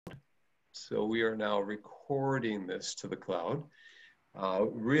So we are now recording this to the cloud.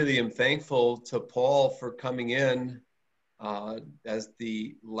 Really am thankful to Paul for coming in as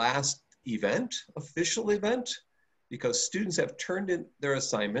the last event, official event, because students have turned in their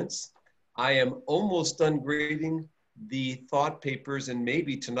assignments. I am almost done grading the thought papers, and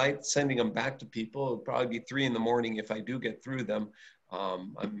maybe tonight sending them back to people. It'll probably be 3 in the morning if I do get through them.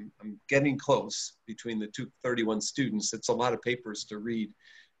 I'm getting close between the 231 students. It's a lot of papers to read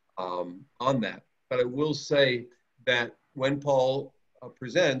on that. But I will say that when Paul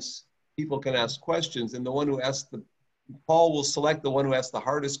presents, people can ask questions, and the one who asks Paul will select the one who asks the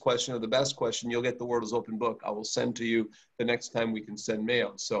hardest question or the best question. You'll get the World is Open book. I will send to you the next time we can send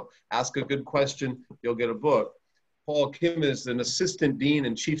mail. So ask a good question, you'll get a book. Paul Kim is an assistant dean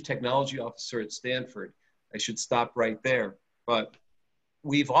and chief technology officer at Stanford. I should stop right there. But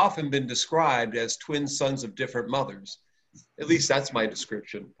we've often been described as twin sons of different mothers. At least that's my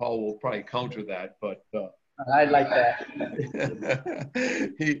description. Paul will probably counter that, but I like that.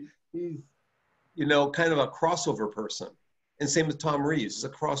 he's, you know, kind of a crossover person. And same with Tom Reeves, is a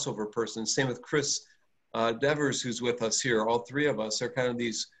crossover person. Same with Chris Devers, who's with us here. All three of us are kind of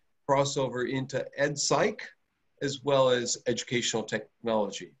these crossover into ed psych, as well as educational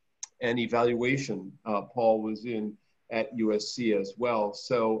technology and evaluation. Paul was in at USC as well.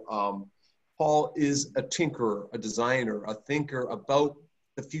 So Paul is a tinkerer, a designer, a thinker about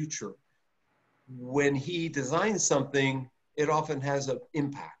the future. When he designs something, it often has an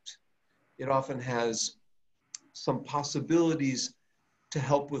impact. It often has some possibilities to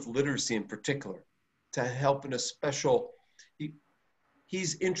help with literacy in particular, to help in a special,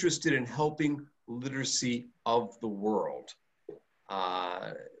 he's interested in helping literacy of the world,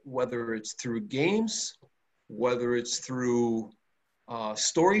 whether it's through games, whether it's through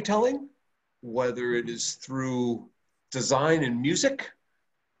storytelling, whether it is through design and music,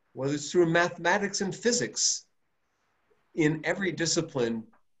 whether it's through mathematics and physics. In every discipline,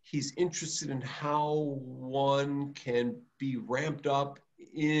 he's interested in how one can be ramped up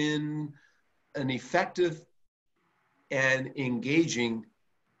in an effective and engaging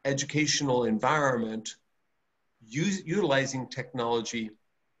educational environment, utilizing technology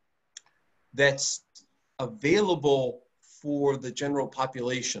that's available for the general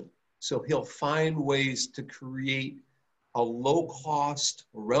population. So he'll find ways to create a low-cost,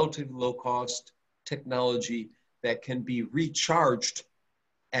 relatively low-cost technology that can be recharged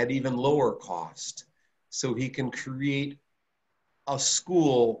at even lower cost. So he can create a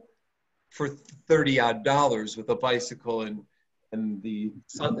school for $30-odd with a bicycle and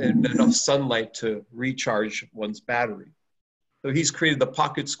enough sunlight to recharge one's battery. So he's created the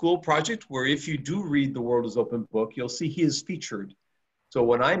Pocket School Project, where if you do read the World is Open book, you'll see he is featured. So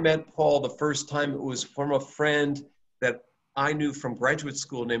when I met Paul the first time, it was from a friend that I knew from graduate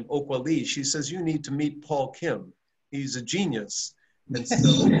school named Okwa Lee. She says, you need to meet Paul Kim. He's a genius. And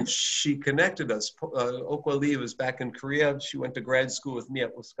so she connected us. Okwa Lee was back in Korea. She went to grad school with me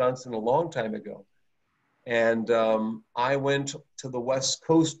at Wisconsin a long time ago. And I went to the West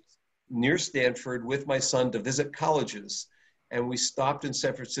Coast near Stanford with my son to visit colleges. And we stopped in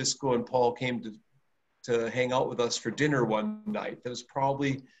San Francisco, and Paul came to hang out with us for dinner one night. That was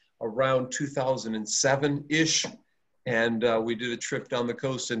probably around 2007-ish. And we did a trip down the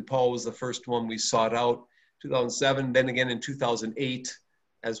coast, and Paul was the first one we sought out, 2007, then again in 2008,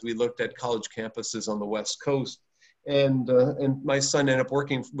 as we looked at college campuses on the West Coast. And my son ended up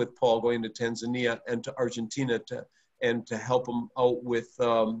working with Paul, going to Tanzania and to Argentina to help him out with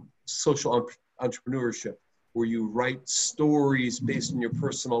social entrepreneurship, where you write stories based on your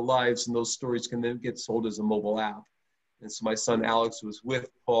personal lives, and those stories can then get sold as a mobile app. And so my son Alex was with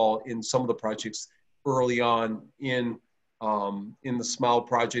Paul in some of the projects early on in the Smile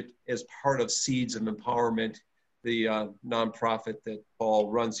Project as part of Seeds of Empowerment, the nonprofit that Paul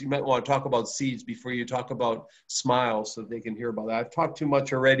runs. You might want to talk about Seeds before you talk about Smile, so they can hear about that. I've talked too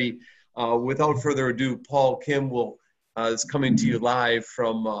much already. Without further ado, Paul Kim is coming to you live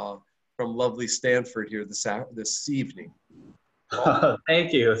from lovely Stanford here this evening.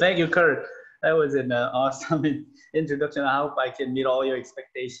 Thank you, Kurt. That was an awesome introduction. I hope I can meet all your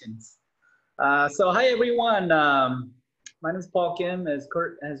expectations. So hi everyone. My name is Paul Kim, as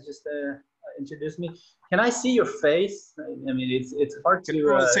Kurt has just introduced me. Can I see your face? I mean, it's hard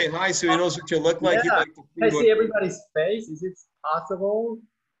to say hi so he knows what you look like. Yeah. Can I see everybody's face? Is it possible?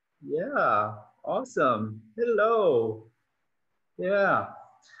 Yeah, awesome. Hello. Yeah.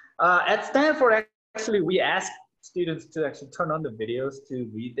 At Stanford, actually, we ask students to actually turn on the videos to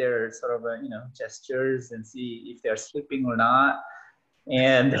read their sort of, gestures and see if they're sleeping or not.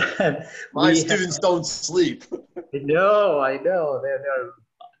 And my students don't sleep. I know. They're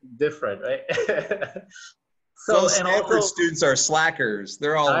different, right? So, Those and Stanford also, students are slackers.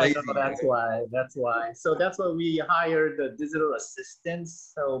 They're all I lazy. know that's why. That's why. So that's why we hired the digital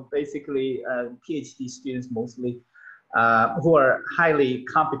assistants. So basically, PhD students mostly who are highly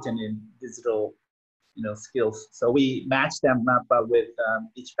competent in digital, skills. So we match them up with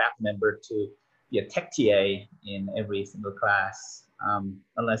each faculty member to be a tech TA in every single class,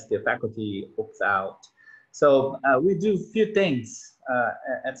 unless the faculty opts out. So we do a few things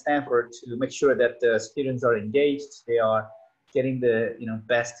at Stanford to make sure that the students are engaged. They are getting the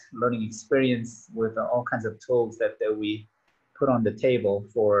best learning experience with all kinds of tools that we put on the table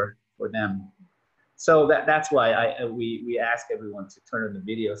for them. So that's why we ask everyone to turn on the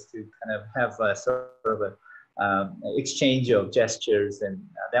videos to kind of have a sort of a exchange of gestures, and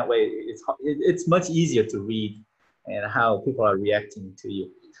that way it's much easier to read and how people are reacting to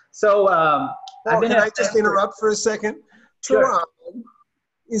you. So I've Paul, been can at I just Stanford. interrupt for a second? Sure. Tehran,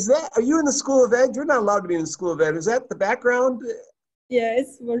 are you in the School of Ed? You're not allowed to be in the School of Ed. Is that the background? Yeah,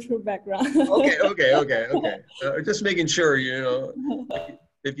 it's virtual background. Okay. Just making sure,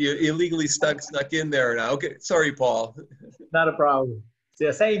 if you illegally snuck in there now. Okay, sorry, Paul. Not a problem. So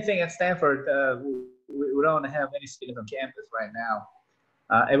the same thing at Stanford. We don't have any students on campus right now.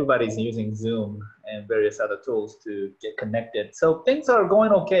 Everybody's using Zoom and various other tools to get connected. So things are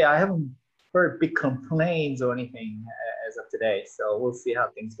going okay. I haven't heard big complaints or anything as of today. So we'll see how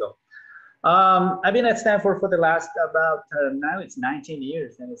things go. I've been at Stanford for the last about, now it's 19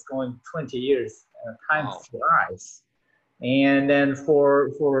 years and it's going 20 years. Time flies. And then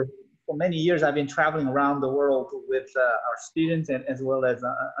for many years, I've been traveling around the world with our students and as well as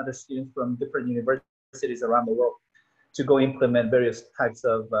other students from different universities around the world to go implement various types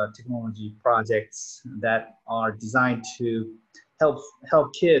of technology projects that are designed to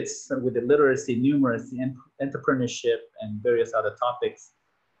help kids with the literacy, numeracy, entrepreneurship, and various other topics.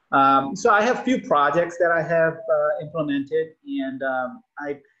 So I have a few projects that I have implemented, and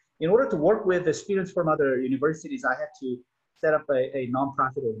in order to work with the students from other universities, I had to set up a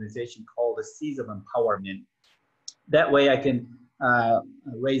nonprofit organization called the Seeds of Empowerment. That way I can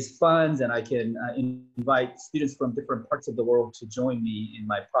raise funds and I can invite students from different parts of the world to join me in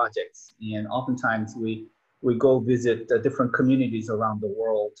my projects. And oftentimes we go visit different communities around the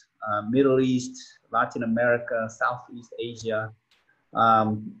world, Middle East, Latin America, Southeast Asia,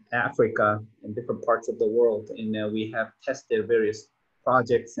 Africa, and different parts of the world. And we have tested various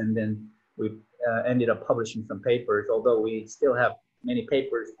projects, and then we ended up publishing some papers, although we still have many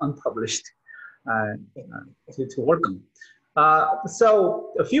papers unpublished to work on.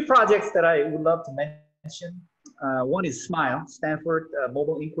 So a few projects that I would love to mention. One is SMILE, Stanford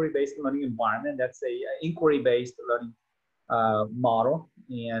Mobile Inquiry-Based Learning Environment. That's a inquiry-based learning model,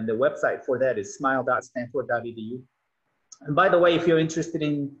 and the website for that is smile.stanford.edu. And by the way, if you're interested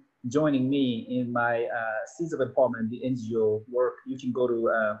in joining me in my Seeds of Empowerment, the NGO work, you can go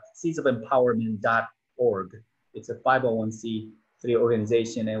to seedsofempowerment.org. It's a 501c3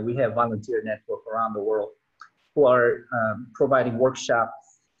 organization, and we have volunteer network around the world who are providing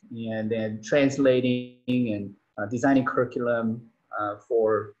workshops and then translating and designing curriculum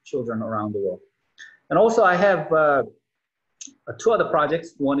for children around the world. And also I have two other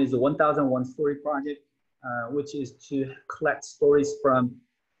projects. One is the 1001 Story Project, which is to collect stories from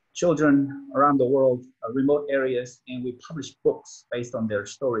children around the world, remote areas, and we publish books based on their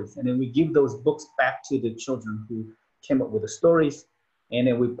stories. And then we give those books back to the children who came up with the stories. And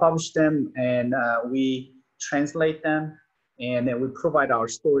then we publish them and we translate them. And then we provide our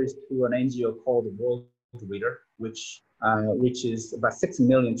stories to an NGO called the World Reader, which reaches about 6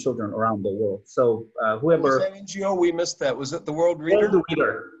 million children around the world. So whoever— Was that NGO? We missed that. Was it the World Reader? World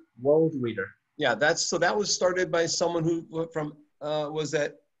Reader. World Reader. Yeah, that was started by someone who was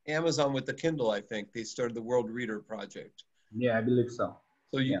at Amazon with the Kindle, I think. They started the World Reader project. Yeah, I believe so.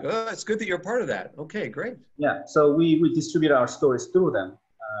 So it's good that you're part of that. Okay, great. Yeah, so we distribute our stories through them.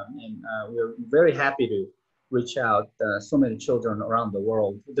 And we're very happy to reach out so many children around the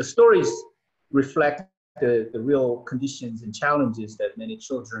world. The stories reflect the real conditions and challenges that many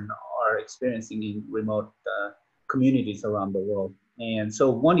children are experiencing in remote communities around the world. And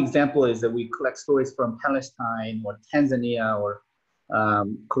so one example is that we collect stories from Palestine or Tanzania or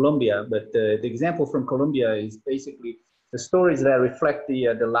Colombia, but the example from Colombia is basically the stories that reflect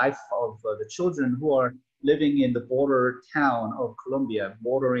the life of the children who are living in the border town of Colombia,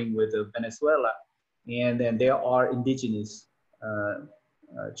 bordering with Venezuela, and then there are indigenous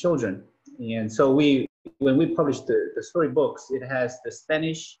children. And so when we publish the storybooks, it has the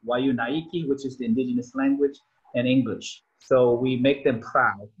Spanish, Wayu Naiki, which is the indigenous language, and English. So we make them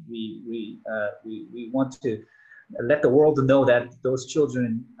proud. We want to let the world know that those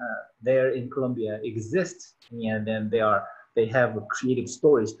children there in Colombia exist, and then they have creative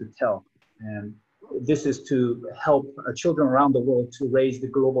stories to tell. And this is to help children around the world to raise the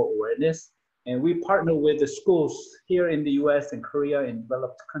global awareness. And we partner with the schools here in the US and Korea and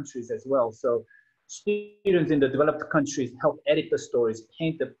developed countries as well. So students in the developed countries help edit the stories,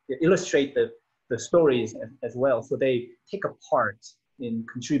 illustrate the stories as well. So they take a part in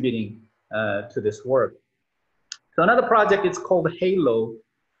contributing to this work. So another project is called Halo.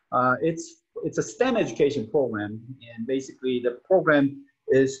 It's a STEM education program, and basically the program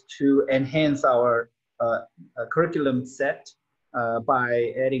is to enhance our curriculum set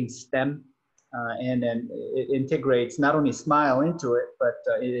by adding STEM, and then it integrates not only SMILE into it, but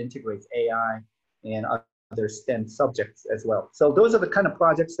it integrates AI and other STEM subjects as well. So those are the kind of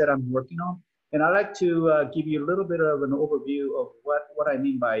projects that I'm working on. And I'd like to give you a little bit of an overview of what I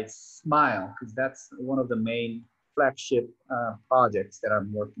mean by SMILE, because that's one of the main flagship projects that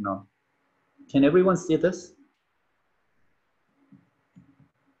I'm working on. Can everyone see this?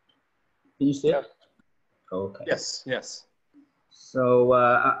 Can you see it? Okay. Yes, yes. So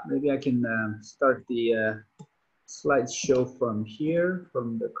maybe I can start the slideshow from here,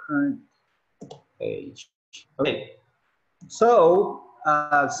 from the current page. Okay. So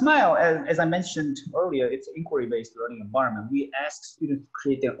SMILE, as I mentioned earlier, it's an inquiry-based learning environment. We ask students to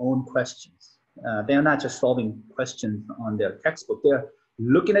create their own questions. They're not just solving questions on their textbook. They're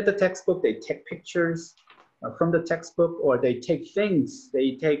looking at the textbook, they take pictures from the textbook, or they take things,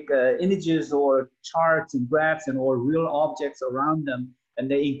 they take images or charts and graphs and or real objects around them, and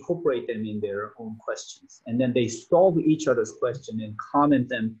they incorporate them in their own questions. And then they solve each other's question and comment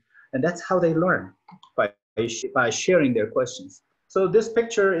them. And that's how they learn, by sharing their questions. So this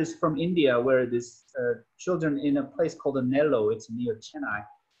picture is from India, where this children in a place called Nello, it's near Chennai,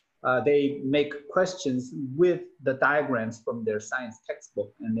 they make questions with the diagrams from their science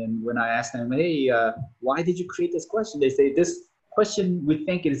textbook. And then when I ask them, hey, why did you create this question? They say, this question, we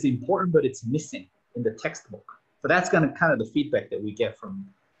think it is important, but it's missing in the textbook. So that's kind of the feedback that we get from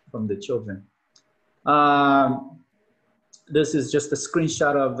the children. This is just a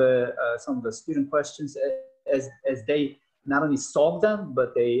screenshot of some of the student questions as they not only solve them,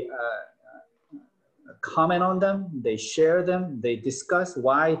 but they comment on them, they share them, they discuss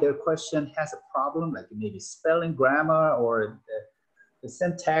why their question has a problem, like maybe spelling, grammar, or the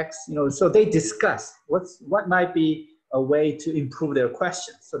syntax, so they discuss what might be a way to improve their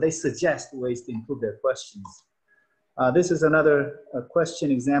questions. So they suggest ways to improve their questions. This is another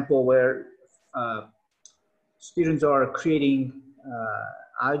question example where students are creating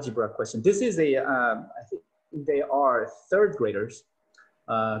algebra questions. This is I think they are third graders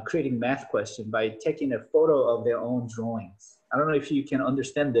creating math question by taking a photo of their own drawings. I don't know if you can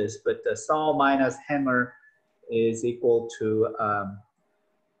understand this, but saw minus hammer is equal to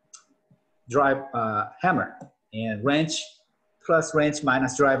hammer, and wrench plus wrench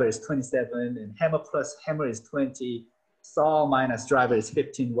minus driver is 27, and hammer plus hammer is 20, saw minus driver is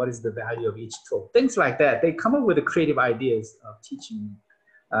 15. What is the value of each tool? Things like that. They come up with the creative ideas of teaching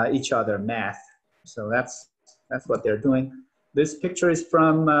each other math. So that's what they're doing. This picture is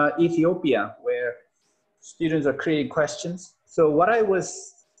from Ethiopia, where students are creating questions. So what I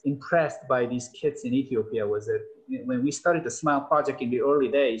was impressed by these kids in Ethiopia was that when we started the SMILE project in the early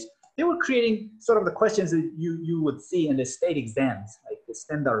days, they were creating sort of the questions that you would see in the state exams, like the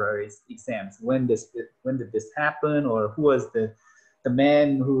standardized exams. When did this happen, or who was the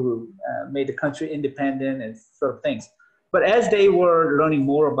man who made the country independent, and sort of things. But as they were learning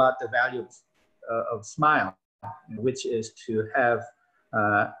more about the value of SMILE, which is to have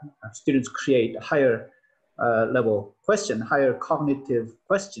students create higher level higher cognitive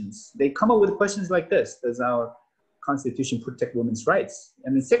questions, they come up with questions like this: does our Constitution protect women's rights?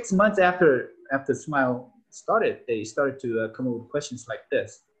 And then 6 months after SMILE started, they started to come up with questions like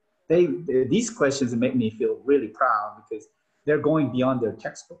this. These questions make me feel really proud, because they're going beyond their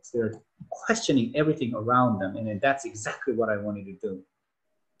textbooks. They're questioning everything around them, and that's exactly what I wanted to do.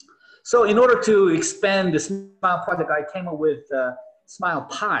 So in order to expand the SMILE project, I came up with SMILE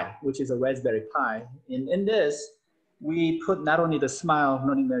Pi, which is a Raspberry Pi. In this, we put not only the SMILE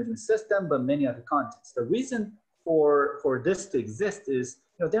learning management system, but many other contents. The reason for this to exist is,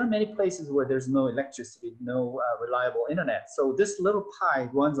 there are many places where there's no electricity, no reliable internet. So this little Pi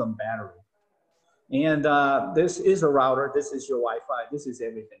runs on battery. And this is a router, this is your Wi-Fi, this is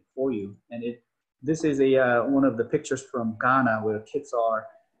everything for you. And this is one of the pictures from Ghana, where kids are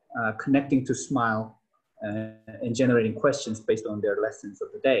connecting to SMILE and generating questions based on their lessons of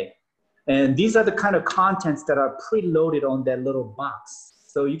the day. And these are the kind of contents that are preloaded on that little box.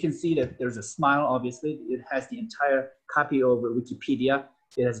 So you can see that there's a smile, obviously. It has the entire copy of Wikipedia.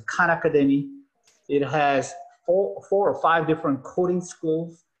 It has Khan Academy. It has four or five different coding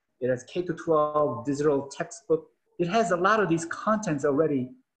schools. It has K to 12 digital textbook. It has a lot of these contents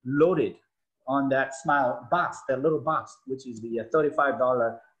already loaded on that Smile box, that little box, which is the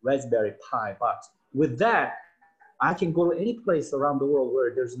 $35 Raspberry Pi box. With that, I can go to any place around the world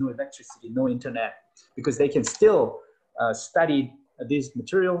where there's no electricity, no internet, because they can still study these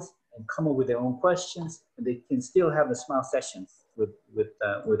materials and come up with their own questions, and they can still have the Smile sessions with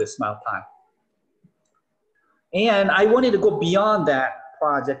the Smile Pi. And I wanted to go beyond that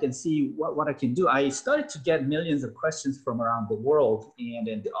project and see what I can do. I started to get millions of questions from around the world,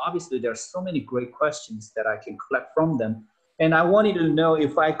 and obviously there are so many great questions that I can collect from them. And I wanted to know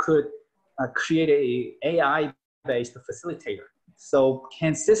if I could create a AI-based facilitator. So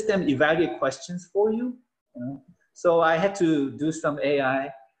can system evaluate questions for you? So I had to do some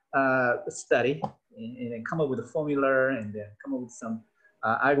AI study and come up with a formula and then come up with some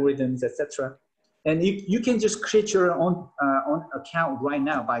algorithms, etc. And you can just create your own account right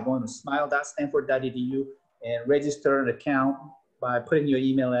now by going to smile.stanford.edu and register an account by putting your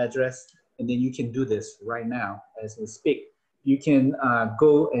email address, and then you can do this right now as we speak. You can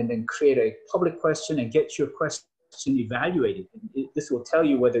go and then create a public question and get your question evaluated. This will tell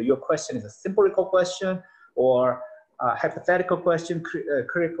you whether your question is a simple question or a hypothetical question,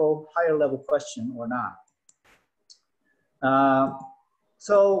 critical, higher level question or not.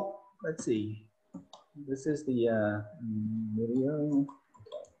 So let's see. This is the video.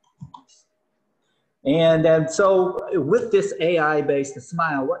 And then so with this AI-based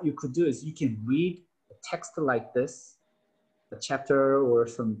Smile, what you could do is you can read a text like this, a chapter or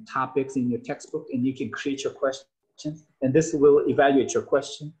some topics in your textbook, and you can create your questions, and this will evaluate your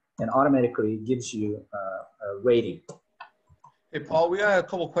question and automatically gives you a rating. Hey, Paul, we got a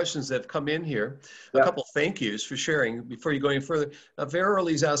couple questions that have come in here. A couple thank yous for sharing. Before you go any further,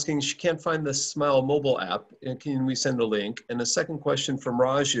 Verili's asking, she can't find the Smile mobile app, and can we send a link? And the second question from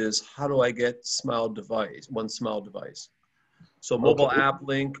Raj is, how do I get Smile device, one Smile device? So mobile app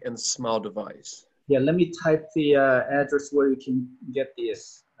link and Smile device. Yeah, let me type the address where you can get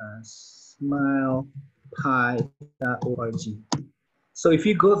this, smilepi.org. So if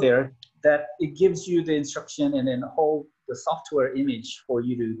you go there, that it gives you the instruction and then hold the software image for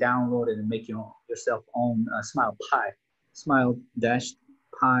you to download it and make yourself own Smile Pi, smile-pi.org.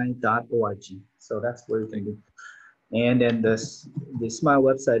 So that's where you can do. And then the Smile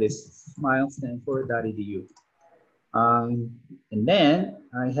website is smile.stanford.edu. And then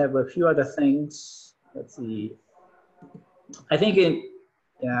I have a few other things. Let's see. I think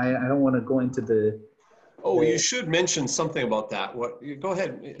I don't want to go into the. Oh, you should mention something about that. What? Go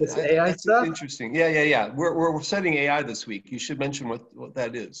ahead. This AI stuff? Interesting. Yeah. We're studying AI this week. You should mention what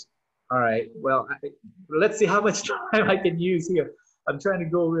that is. All right. Well, let's see how much time I can use here. I'm trying to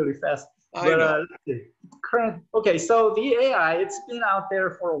go really fast. Let's see. Okay, so the AI, it's been out there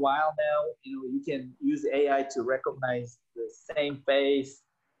for a while now. You can use AI to recognize the same face,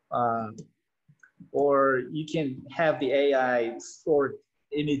 or you can have the AI sort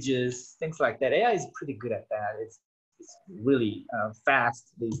images, things like that. AI is pretty good at that. It's really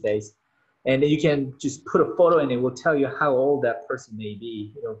fast these days. And then you can just put a photo and it will tell you how old that person may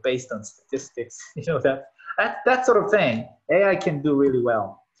be, based on statistics, that sort of thing. AI can do really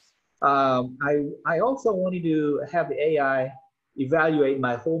well. I also wanted to have the AI evaluate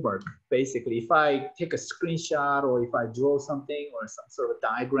my homework. Basically, if I take a screenshot or if I draw something or some sort of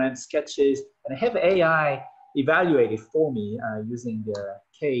diagram, sketches, and I have AI evaluate it for me using the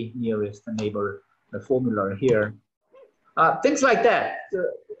K nearest neighbor, the formula here. Things like that.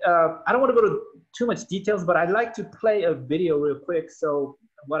 I don't want to go to too much details, but I'd like to play a video real quick. So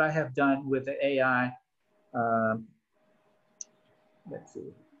what I have done with the AI, let's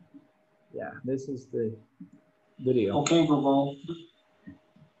see. Yeah, this is the video. Okay, Google.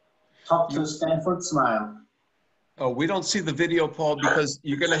 Talk to Stanford Smile. Oh, we don't see the video, Paul, because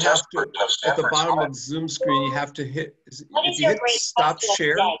you're going to have to, at the bottom of the Zoom screen, you have to hit, if you hit stop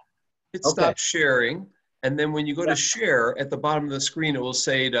share, hit stop sharing. And then when you go to share, at the bottom of the screen, it will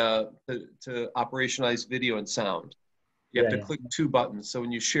say to operationalize video and sound. You have to click two buttons. So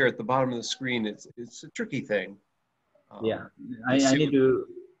when you share at the bottom of the screen, it's a tricky thing. I need to,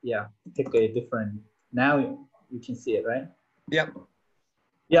 pick a different, now you can see it, right? Yep.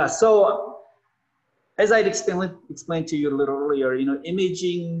 Yeah, so as I explained to you a little earlier,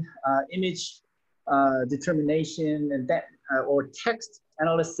 imaging, image determination, and that, or text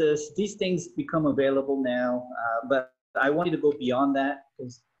analysis, these things become available now, but I wanted to go beyond that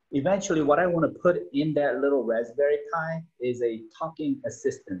because eventually what I want to put in that little Raspberry Pi is a talking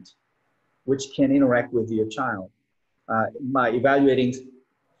assistant, which can interact with your child by evaluating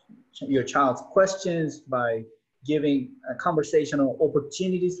your child's questions, by giving conversational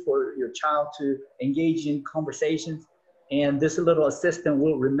opportunities for your child to engage in conversations. And this little assistant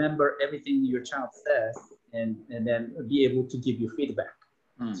will remember everything your child says and then be able to give you feedback.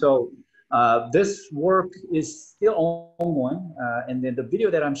 So this work is still ongoing. And then the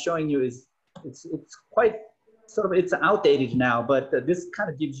video that I'm showing you is, it's quite sort of, it's outdated now, but this kind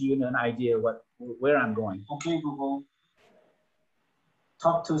of gives you an idea where I'm going. Okay, Google.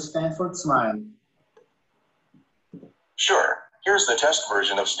 Talk to Stanford Smile. Sure. Here's the test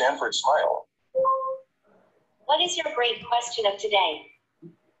version of Stanford Smile. What is your great question of today?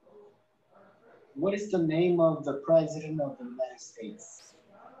 What is the name of the President of the United States?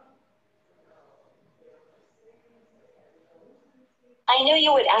 I knew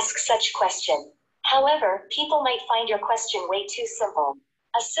you would ask such question. However, people might find your question way too simple.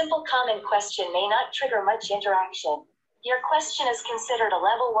 A simple common question may not trigger much interaction. Your question is considered a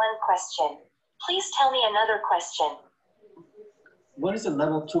level 1 question. Please tell me another question. What is a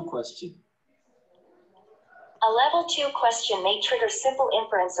level 2 question? A level 2 question may trigger simple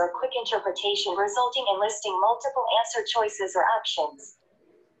inference or quick interpretation, resulting in listing multiple answer choices or options.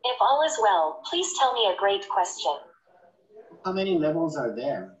 If all is well, please tell me a great question. How many levels are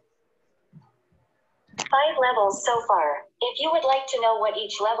there? 5 levels so far. If you would like to know what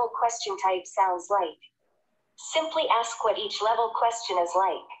each level question type sounds like, simply ask what each level question is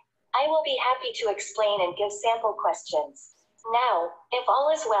like. I will be happy to explain and give sample questions. Now, if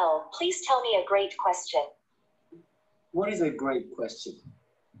all is well, please tell me a great question. What is a great question?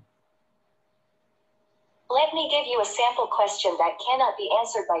 Let me give you a sample question that cannot be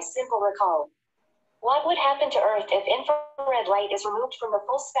answered by simple recall. What would happen to Earth if infrared light is removed from the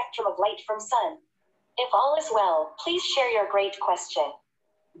full spectrum of light from sun? If all is well, please share your great question.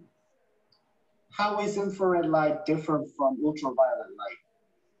 How is infrared light different from ultraviolet light?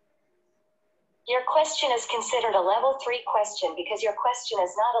 Your question is considered a level 3 question because your question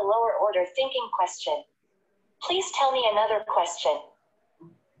is not a lower order thinking question. Please tell me another question.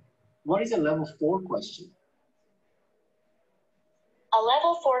 What is a level 4 question? A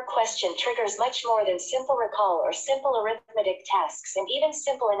level 4 question triggers much more than simple recall or simple arithmetic tasks and even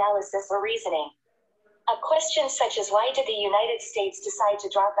simple analysis or reasoning. A question such as why did the United States decide to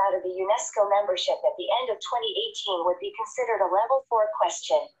drop out of the UNESCO membership at the end of 2018 would be considered a level 4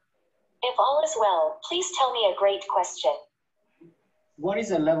 question. If all is well, please tell me a great question. What is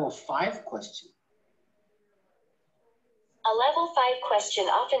a level 5 question? A level 5 question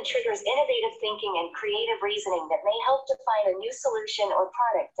often triggers innovative thinking and creative reasoning that may help define a new solution or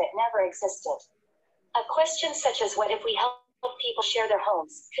product that never existed. A question such as what if we help people share their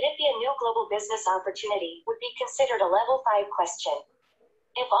homes, could it be a new global business opportunity, would be considered a level 5 question.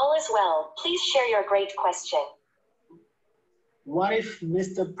 If all is well, please share your great question. What if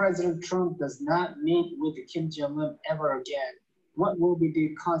Mr. President Trump does not meet with Kim Jong-un ever again? What will be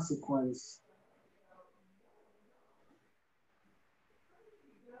the consequence?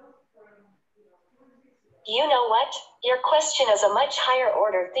 You know what? Your question is a much higher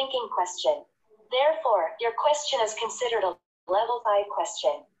order thinking question. Therefore, your question is considered a level 5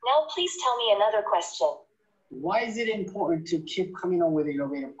 question. Now please tell me another question. Why is it important to keep coming up with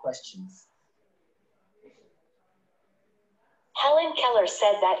innovative questions? Helen Keller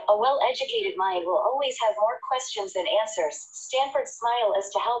said that a well-educated mind will always have more questions than answers. Stanford Smile is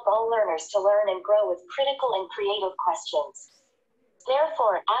to help all learners to learn and grow with critical and creative questions.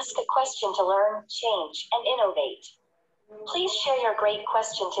 Therefore, ask a question to learn, change, and innovate. Please share your great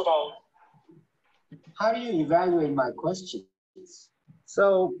question today. How do you evaluate my questions?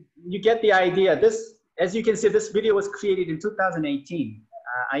 So you get the idea. This, as you can see, this video was created in 2018.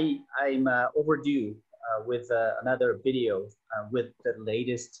 I'm overdue with another video with the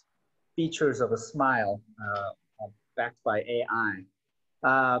latest features of a smile backed by AI.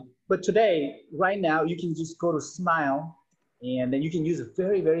 But today, right now, you can just go to Smile, and then you can use the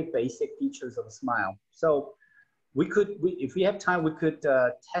very, very basic features of a smile. So if we have time, we could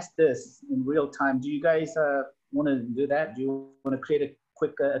test this in real time. Do you guys want to do that? Do you want to create a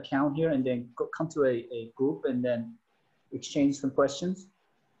quick account here and then come to a group and then exchange some questions?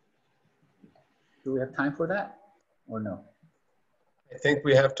 Do we have time for that or no? I think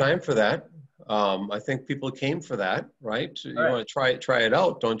we have time for that. I think people came for that, right? You want to try it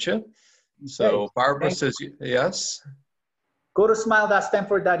out, don't you? So Barbara says yes. Go to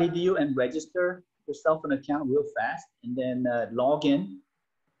smile.stanford.edu and register yourself an account real fast, and then log in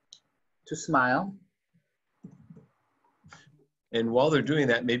to Smile. And while they're doing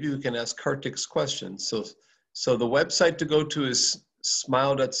that, maybe we can ask Kartik's questions. So the website to go to is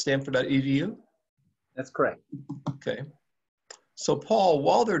smile.stanford.edu? That's correct. Okay. So Paul,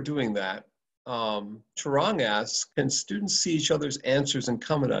 while they're doing that, Charang asks, can students see each other's answers and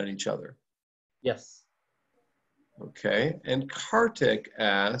comment on each other? Yes. Okay. And Kartik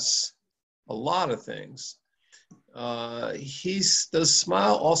asks a lot of things. Does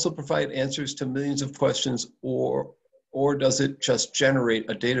Smile also provide answers to millions of questions, or does it just generate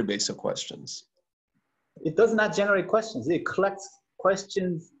a database of questions? It does not generate questions. It collects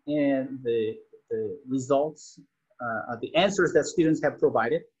questions and the results, the answers that students have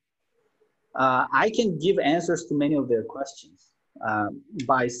provided. I can give answers to many of their questions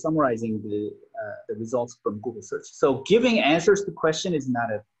by summarizing the results from Google search. So giving answers to questions is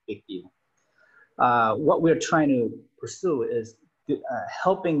not a big deal. What we're trying to pursue is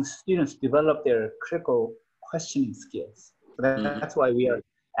helping students develop their critical questioning skills. So that's why we are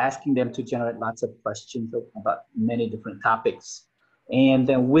asking them to generate lots of questions about many different topics. And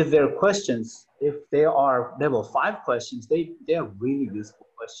then with their questions, if they are level 5 questions, they are really useful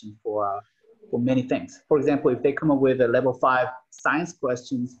questions for many things. For example, if they come up with a level 5 science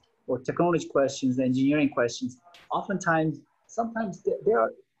questions or technology questions, engineering questions, sometimes they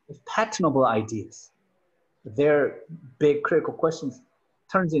are patentable ideas. Their big critical questions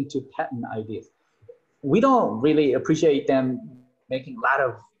turns into patent ideas. We don't really appreciate them making a lot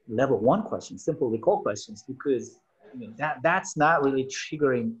of level 1 questions, simple recall questions, because that's not really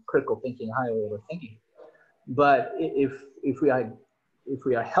triggering critical thinking, higher order thinking. But if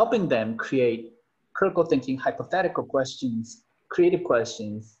we are helping them create critical thinking, hypothetical questions, creative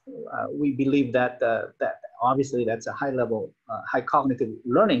questions, we believe that that obviously that's a high level, high cognitive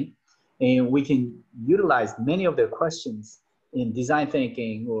learning, and we can utilize many of their questions in design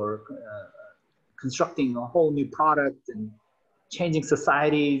thinking or constructing a whole new product and changing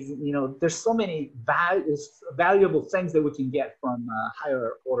societies. There's so many valuable things that we can get from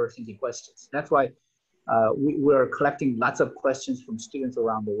higher order thinking questions. That's why we're collecting lots of questions from students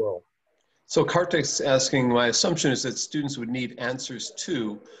around the world. So Kartik's asking, my assumption is that students would need answers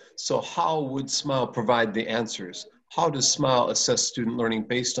too. So how would Smile provide the answers? How does Smile assess student learning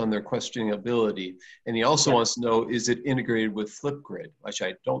based on their questioning ability? And he also wants to know, is it integrated with Flipgrid, which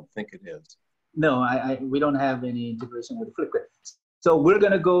I don't think it is. No, we don't have any integration with Flipgrid. So we're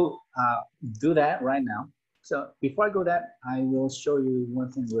gonna go do that right now. So before I go that, I will show you one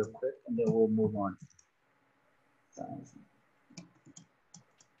thing real quick and then we'll move on.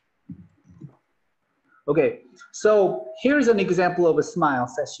 Okay, so here's an example of a Smile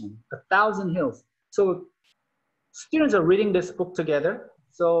session, 1,000 Hills. So students are reading this book together.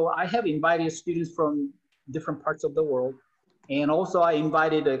 So I have invited students from different parts of the world. And also I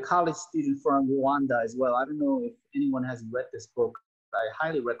invited a college student from Rwanda as well. I don't know if anyone has read this book. I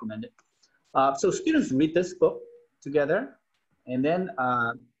highly recommend it. So students read this book together and then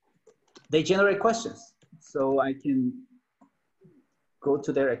they generate questions. So I can go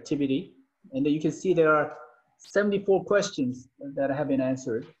to their activity and then you can see there are 74 questions that have been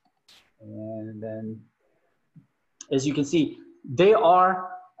answered. And then as you can see, they are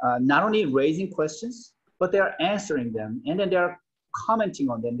not only raising questions, but they're answering them, and then they're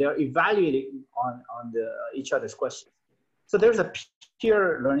commenting on them. They're evaluating on each other's questions. So there's a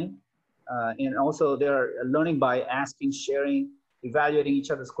peer learning, and also they're learning by asking, sharing, evaluating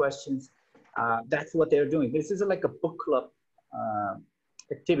each other's questions. That's what they're doing. This is like a book club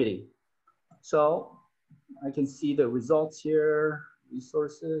activity. So I can see the results here,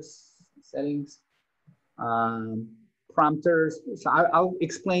 resources, settings, prompters. So I'll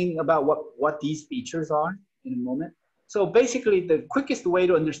explain about what these features are in a moment. So basically the quickest way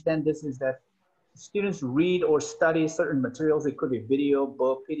to understand this is that students read or study certain materials. It could be video,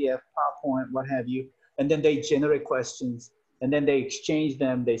 book, PDF, PowerPoint, what have you. And then they generate questions and then they exchange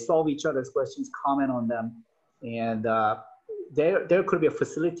them. They solve each other's questions, comment on them. And there could be a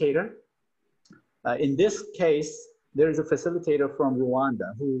facilitator. In this case, there is a facilitator from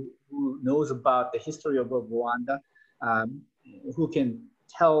Rwanda who knows about the history of Rwanda, who can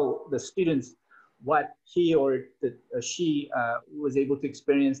tell the students what he or she was able to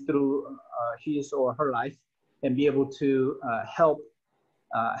experience through his or her life, and be able to help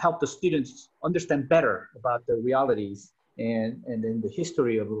the students understand better about the realities and then the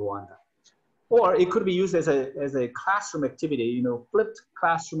history of Rwanda. Or it could be used as a classroom activity, flipped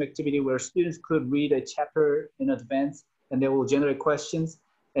classroom activity where students could read a chapter in advance and they will generate questions,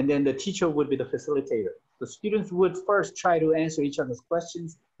 and then the teacher would be the facilitator. The students would first try to answer each other's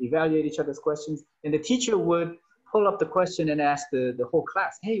questions, evaluate each other's questions, and the teacher would pull up the question and ask the whole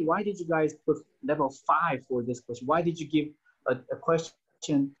class, hey, why did you guys put level 5 for this question? Why did you give a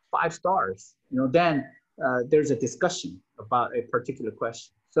question 5 stars, then there's a discussion about a particular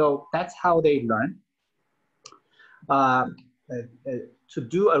question. So that's how they learn. To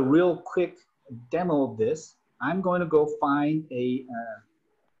do a real quick demo of this, I'm going to go find a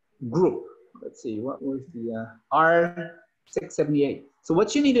group. Let's see, what was the R678. So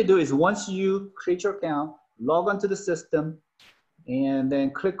what you need to do is once you create your account, log onto the system, and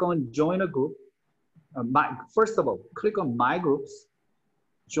then click on join a group. First of all, click on my groups,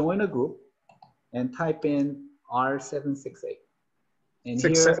 join a group, and type in R768. And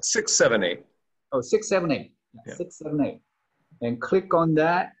here, 678. Oh, 678. Yeah. 678. And click on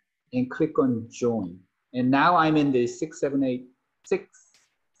that and click on join. And now I'm in the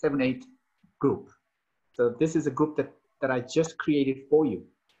 678 group. So this is a group that I just created for you.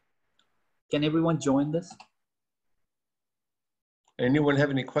 Can everyone join this? Anyone have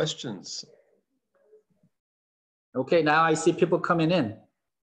any questions? Okay, now I see people coming in.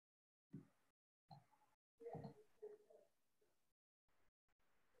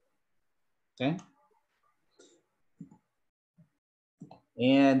 Okay.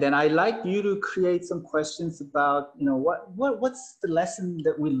 And then I'd like you to create some questions about, what's the lesson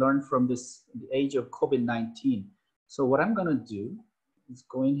that we learned from this the age of COVID-19. So what I'm gonna do is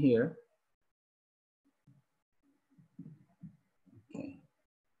go in here. Okay.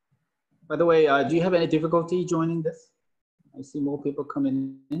 By the way, do you have any difficulty joining this? I see more people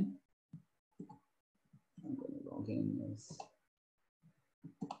coming in. I'm gonna log in as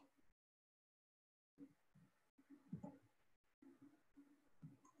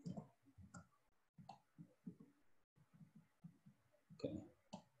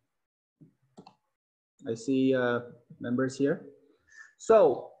I see members here.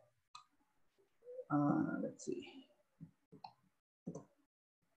 So let's see.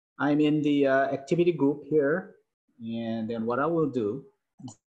 I'm in the activity group here. And then what I will do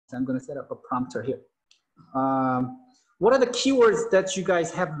is I'm going to set up a prompter here. What are the keywords that you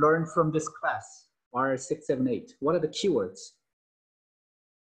guys have learned from this class? R678. What are the keywords?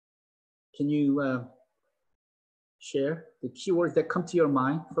 Can you share the keywords that come to your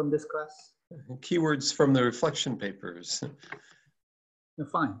mind from this class? Keywords from the reflection papers.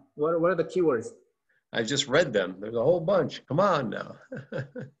 Fine. What are the keywords? I just read them. There's a whole bunch. Come on now.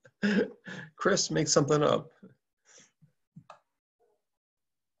 Chris, make something up.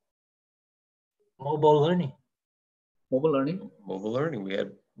 Mobile learning. Mobile learning? Mobile learning. We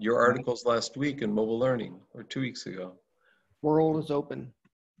had your articles last week in mobile learning, or 2 weeks ago. World is open.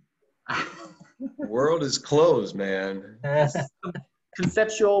 World is closed, man.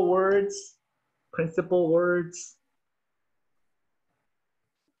 Conceptual words, principal words.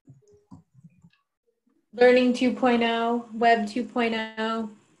 Learning 2.0, Web 2.0.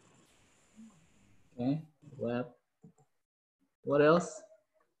 Okay, web. What else?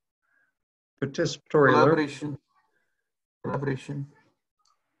 Participatory Collaboration. Collaboration.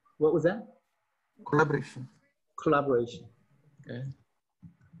 What was that? Collaboration. Collaboration. Okay.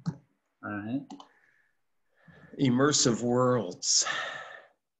 All right. Immersive worlds.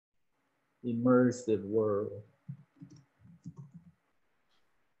 Immersive world.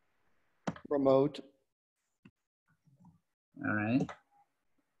 Remote. All right.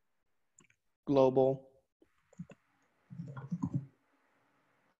 Global.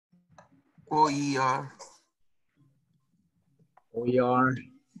 OER. OER.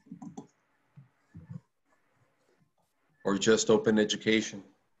 Or just open education.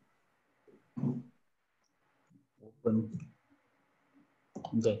 Open.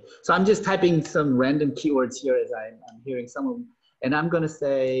 Okay, so I'm just typing some random keywords here as I'm hearing some of them, and I'm gonna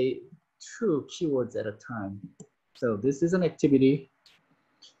say 2 keywords at a time. So this is an activity.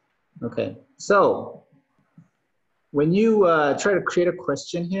 Okay, so when you try to create a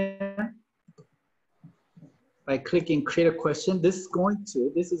question here, by clicking create a question, this is going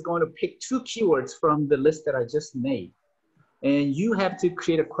to pick 2 keywords from the list that I just made. And you have to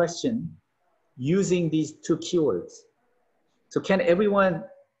create a question using these 2 keywords. So can everyone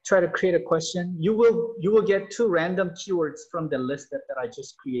try to create a question? You will get 2 random keywords from the list that I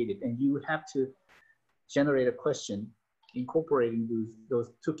just created, and you have to generate a question incorporating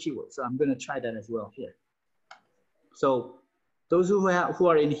those 2 keywords. So I'm going to try that as well here. So those who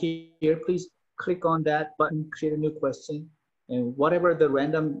are in here, please click on that button, create a new question, and whatever the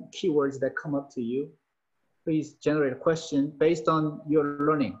random keywords that come up to you, please generate a question based on your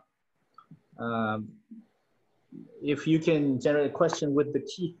learning. If you can generate a question with the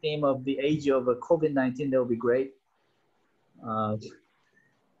key theme of the age of COVID-19, that would be great.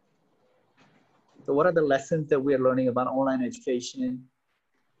 So what are the lessons that we are learning about online education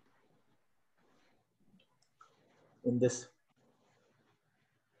in this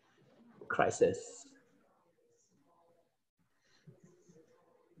crisis.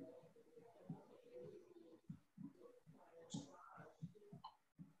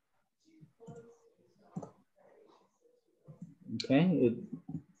 Okay,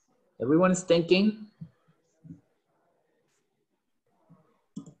 everyone is thinking.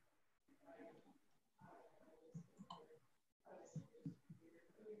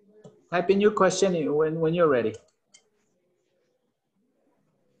 Type in your question when you're ready.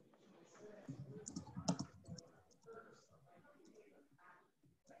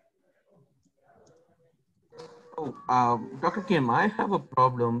 Oh, Dr. Kim, I have a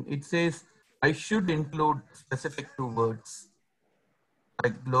problem. It says I should include specific two words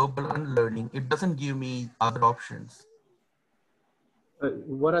like global and learning. It doesn't give me other options.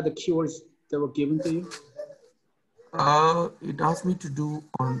 What are the keywords that were given to you? It asked me to do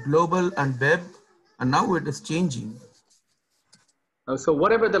on global and web, and now it is changing. So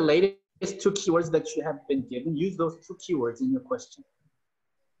whatever the latest two keywords that you have been given, use those two keywords in your question.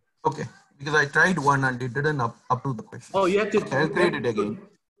 Okay, because I tried one and it didn't upload the question. Oh, you have to. Okay, I'll create it again.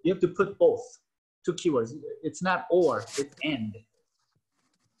 You have to put both two keywords. It's not or, it's and.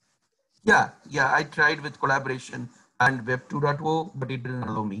 Yeah, I tried with collaboration and Web 2.0, but it didn't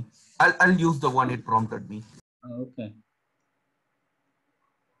allow me. I'll use the one it prompted me. Okay.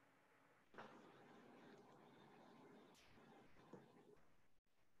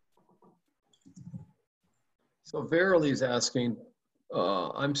 So Verily is asking,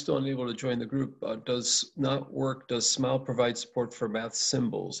 I'm still unable to join the group. Does not work. Does Smile provide support for math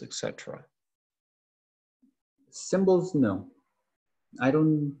symbols, etc.? Symbols, no. I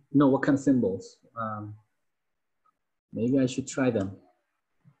don't know what kind of symbols. Maybe I should try them.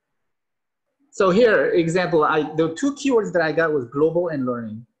 So here, example, the two keywords that I got was global and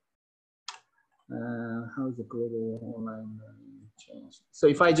learning. How is the global online learning change? So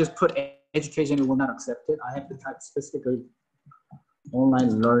if I just put education, it will not accept it. I have to type specifically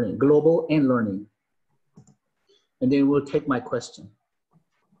online learning, global and learning. And then it will take my question.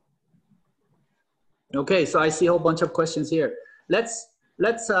 Okay, so I see a whole bunch of questions here. Let's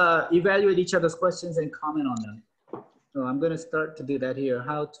evaluate each other's questions and comment on them. So I'm going to start to do that here.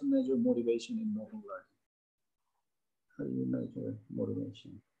 How to measure motivation in mobile learning. How do you measure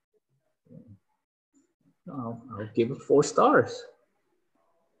motivation? I'll give it 4 stars.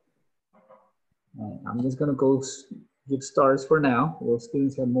 I'm just going to go give stars for now. Will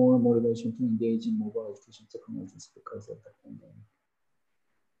students have more motivation to engage in mobile education technologies because of the pandemic?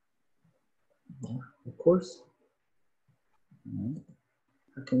 Yeah, of course.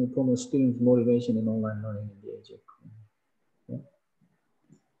 How can we promote students' motivation in online learning in the age of COVID? Yeah.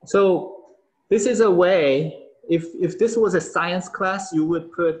 So this is a way, if this was a science class, you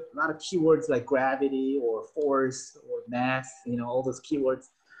would put a lot of keywords like gravity or force or mass, you know, all those keywords,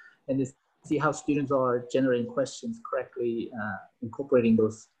 and just see how students are generating questions correctly, incorporating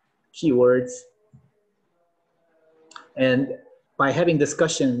those keywords. And by having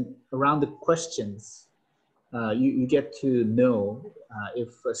discussion around the questions, you get to know if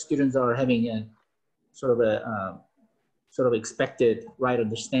students are having a sort of expected right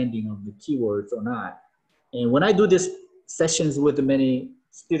understanding of the keywords or not. And when I do these sessions with many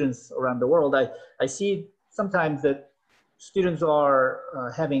students around the world, I see sometimes that students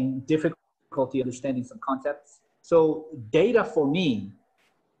are having difficulty understanding some concepts. So data for me,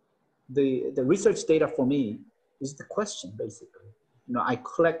 the research data for me is the question, basically. You know, I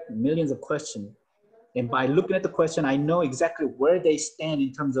collect millions of questions, and by looking at the question, I know exactly where they stand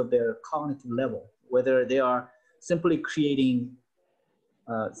in terms of their cognitive level, whether they are simply creating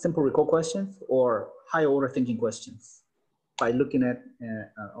simple recall questions or high order thinking questions by looking at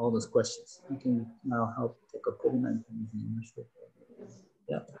all those questions. You can now help take a COVID-19.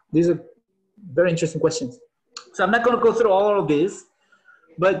 Yeah, these are very interesting questions. So I'm not going to go through all of these,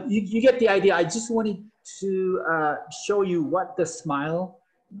 but you get the idea. I just wanted to show you what the SMILE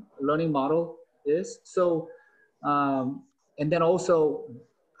learning model is. So, and then also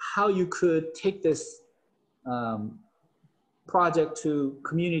how you could take this project to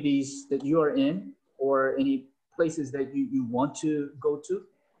communities that you are in or any places that you want to go to.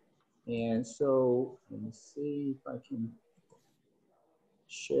 And so let me see if I can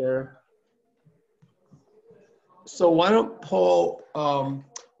share. So why don't, Paul,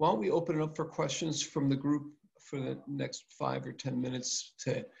 why don't we open it up for questions from the group for the next 5 or 10 minutes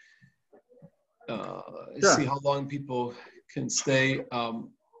to see how long people can stay.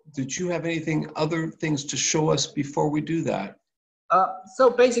 Did you have other things to show us before we do that? So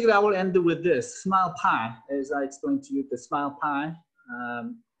basically I will end with this, Smile Pie, as I explained to you, the Smile Pie.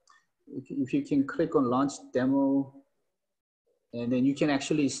 If you can click on launch demo And then you can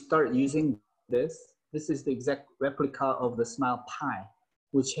actually start using this. This is the exact replica of the Smile Pi,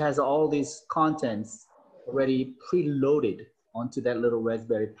 which has all these contents already preloaded onto that little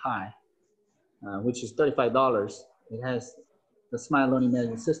Raspberry Pi, which is $35. It has the Smile Learning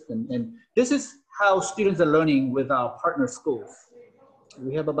Management System. And this is how students are learning with our partner schools.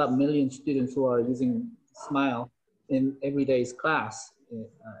 We have about 1 million students who are using Smile in everyday's class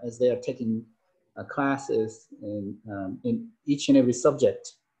as they are taking classes in each and every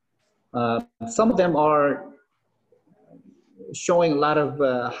subject. Some of them are showing a lot of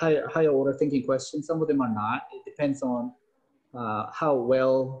higher order thinking questions. Some of them are not. It depends on how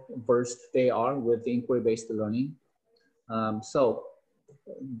well versed they are with the inquiry-based learning. So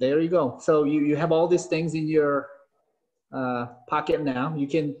there you go. So you have all these things in your pocket now. You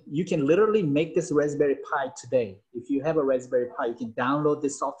can literally make this Raspberry Pi today. If you have a Raspberry Pi, you can download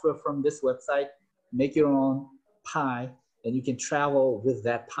this software from this website, make your own Pi, and you can travel with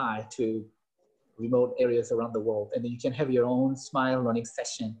that Pi to remote areas around the world. And then you can have your own Smile learning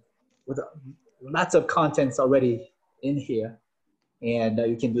session with lots of contents already in here. And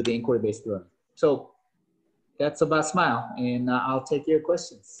you can do the inquiry-based learning. So that's about Smile, and I'll take your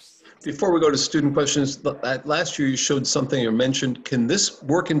questions. Before we go to student questions, last year you showed something or mentioned, can this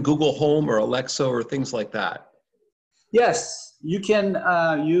work in Google Home or Alexa or things like that? Yes, you can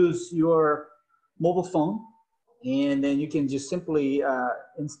use your mobile phone, and then you can just simply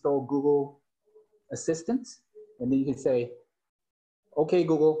install Google Assistant, and then you can say, okay,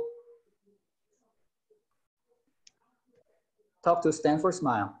 Google, talk to Stanford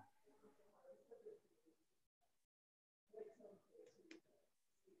Smile.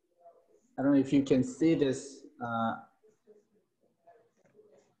 I don't know if you can see this.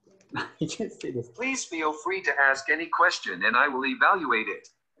 You can see this. Please feel free to ask any question and I will evaluate it.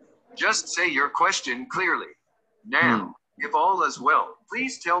 Just say your question clearly. Now, if all is well,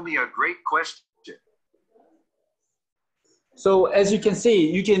 please tell me a great question. So as you can see,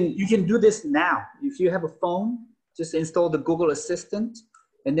 you can do this now. If you have a phone, just install the Google Assistant,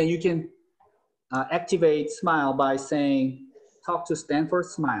 and then you can activate Smile by saying, talk to Stanford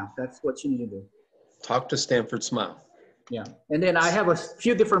Smile. That's what you need to do. Talk to Stanford Smile. Yeah, and then I have a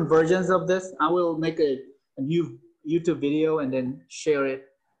few different versions of this. I will make a new YouTube video and then share it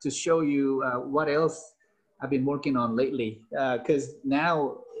to show you what else I've been working on lately. Because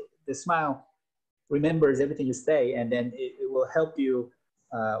now the Smile remembers everything you say, and then it will help you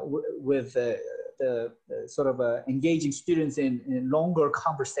with the sort of engaging students in longer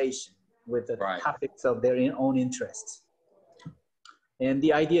conversation with the topics of their own interests. And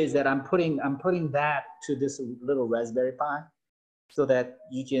the idea is that I'm putting that to this little Raspberry Pi so that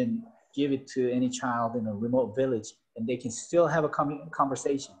you can give it to any child in a remote village and they can still have a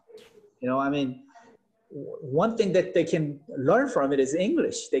conversation. You know, I mean, one thing that they can learn from it is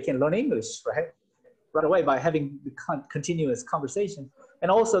English. They can learn English, right away by having the continuous conversation.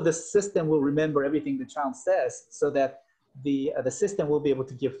 And also the system will remember everything the child says so that the system will be able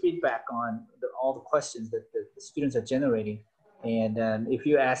to give feedback on all the questions that the students are generating. And if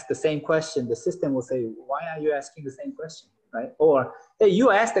you ask the same question, the system will say, why are you asking the same question, right? Or, hey,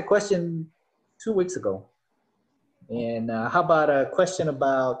 you asked a question 2 weeks ago. And how about a question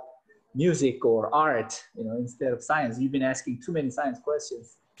about music or art, you know, instead of science? You've been asking too many science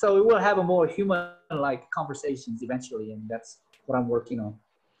questions. So we will have a more human-like conversations eventually, and that's what I'm working on.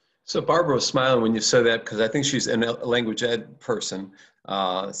 So Barbara was smiling when you said that because I think she's a language ed person.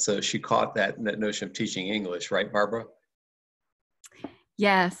 So she caught that notion of teaching English, right, Barbara?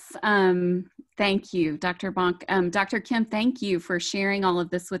 Yes. Thank you, Dr. Bonk. Dr. Kim, thank you for sharing all of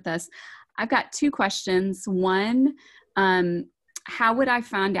this with us. I've got 2 questions. One, how would I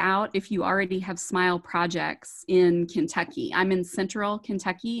find out if you already have Smile projects in Kentucky? I'm in Central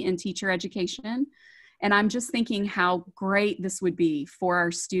Kentucky in teacher education, and I'm just thinking how great this would be for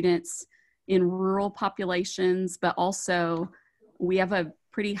our students in rural populations, but also we have a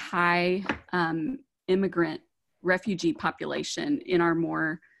pretty high immigrant refugee population in our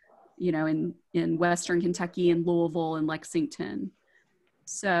more, you know, in Western Kentucky and Louisville and Lexington.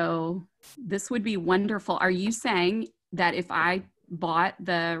 So this would be wonderful. Are you saying that if I bought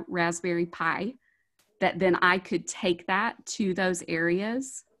the Raspberry Pi, that then I could take that to those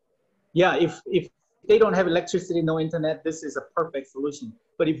areas? Yeah, if they don't have electricity, no internet, this is a perfect solution.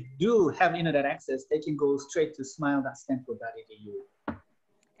 But if you do have internet access, they can go straight to smile.stanford.edu.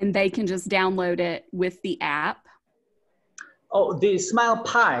 And they can just download it with the app? Oh, the Smile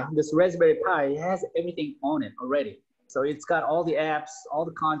Pi, this Raspberry Pi, has everything on it already. So it's got all the apps, all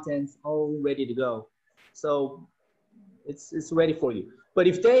the contents, all ready to go. So it's ready for you. But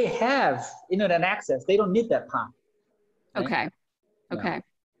if they have internet access, they don't need that Pi. Right? Okay. Okay.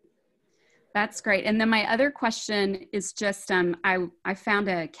 That's great. And then my other question is just, I found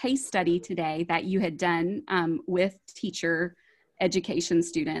a case study today that you had done with teacher education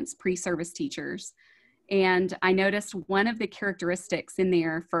students, pre-service teachers. And I noticed one of the characteristics in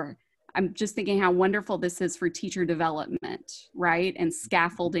there for, I'm just thinking how wonderful this is for teacher development, right? And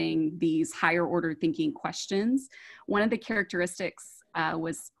scaffolding these higher order thinking questions. One of the characteristics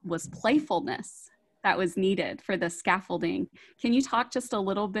was playfulness that was needed for the scaffolding. Can you talk just a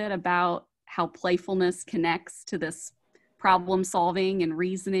little bit about how playfulness connects to this problem solving and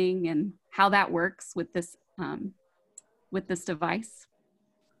reasoning and how that works with this device?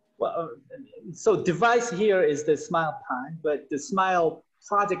 Well, so device here is the Smile Pi, but the Smile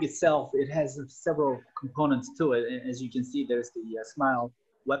project itself, it has several components to it. And as you can see, there's the Smile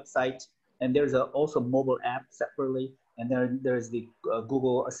website, and there's also mobile app separately, and there's the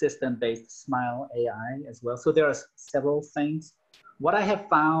Google Assistant-based Smile AI as well. So there are several things. What I have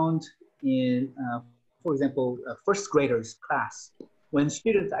found in, for example, first graders class, when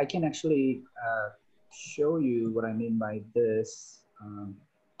students, I can actually show you what I mean by this.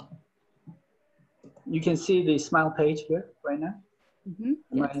 You can see the Smile page here right now. Mm-hmm.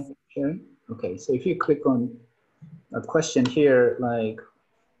 Am I sharing? Okay, so if you click on a question here, like,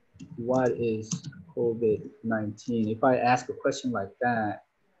 what is COVID-19? If I ask a question like that,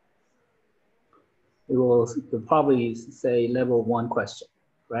 it will probably say level 1 question,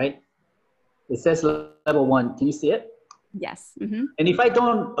 right? It says level 1. Can you see it? Yes. Mm-hmm. And if I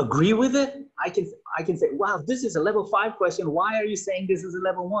don't agree with it, I can say, wow, this is a level 5 question. Why are you saying this is a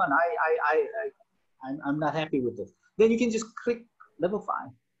level 1? I'm not happy with this. Then you can just click level 5.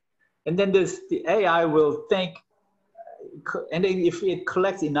 And then the AI will think, and then if it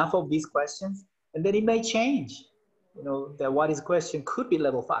collects enough of these questions, and then it may change, that what is question could be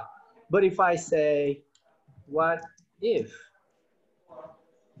level 5. But if I say, what if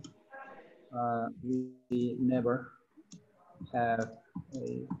we never have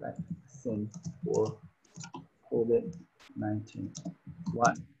a vaccine for COVID-19,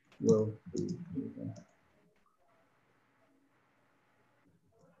 what will we do?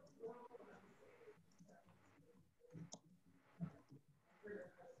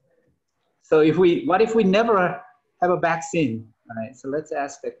 So what if we never have a vaccine? All right, so let's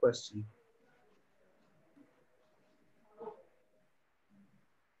ask that question.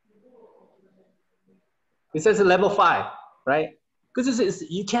 It says a level 5, right? Because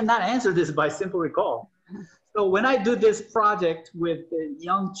you cannot answer this by simple recall. So when I do this project with the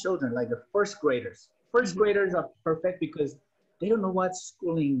young children, like the first graders are perfect because they don't know what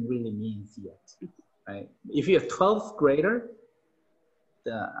schooling really means yet, right? If you have 12th grader,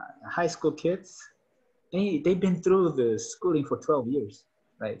 the high school kids, they've been through the schooling for 12 years,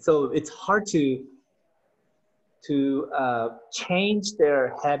 right? So it's hard to change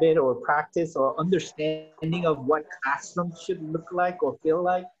their habit or practice or understanding of what classroom should look like or feel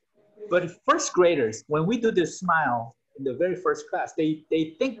like. But first graders, when we do this Smile in the very first class, they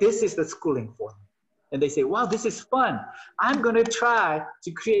think this is the schooling for them. And they say, wow, this is fun. I'm gonna try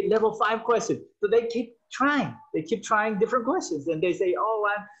to create level 5 questions. So they keep trying. They keep trying different questions. And they say, oh,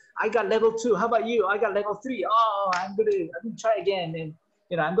 I got level 2. How about you? I got level 3. Oh, I'm gonna try again.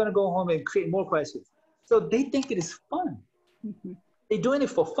 And I'm gonna go home and create more questions. So they think it is fun. Mm-hmm. They're doing it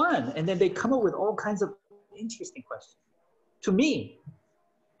for fun. And then they come up with all kinds of interesting questions. To me,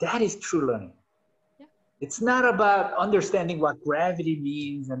 that is true learning. Yeah. It's not about understanding what gravity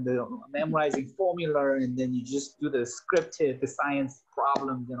means and the memorizing formula, and then you just do the scripted, the science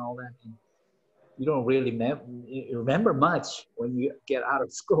problems and all that. And you don't really remember much when you get out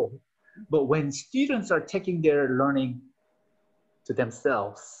of school. But when students are taking their learning to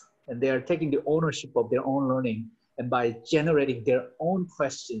themselves, and they are taking the ownership of their own learning, and by generating their own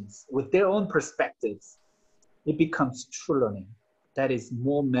questions with their own perspectives, it becomes true learning that is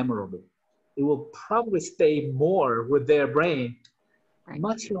more memorable. It will probably stay more with their brain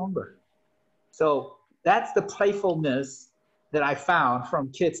much longer. So that's the playfulness that I found from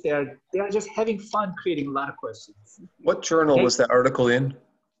kids. They are just having fun creating a lot of questions. What journal was that article in?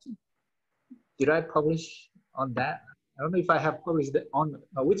 Did I publish on that? I don't know if I have published it on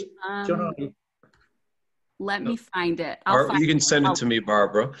which journal. Let me find it. You can send it to me,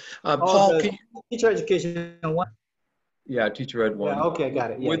 Barbara. Paul, Teacher Education 1. Yeah, Teacher Ed 1. Yeah, okay,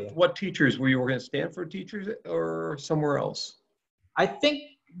 got it. Yeah, What teachers? Were you working at Stanford teachers or somewhere else? I think,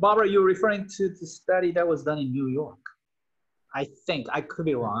 Barbara, you're referring to the study that was done in New York. I think. I could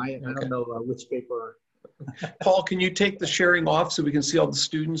be wrong. I don't know which paper. Paul, can you take the sharing off so we can see all the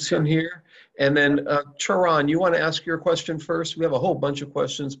students in here? And then Charan, you want to ask your question first? We have a whole bunch of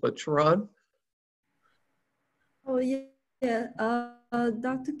questions, but Charan? Oh, yeah.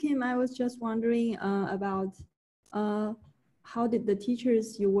 Dr. Kim, I was just wondering about how did the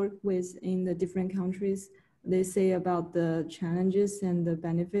teachers you work with in the different countries, they say about the challenges and the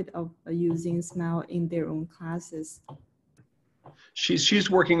benefit of using Smile in their own classes? She's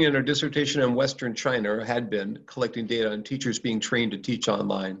working in her dissertation on Western China, or had been, collecting data on teachers being trained to teach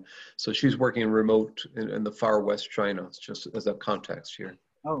online. So she's working remote in the far West China, just as a context here.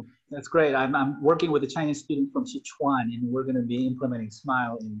 Oh, that's great. I'm working with a Chinese student from Sichuan, and we're going to be implementing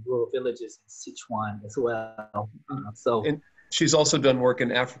Smile in rural villages in Sichuan as well. And she's also done work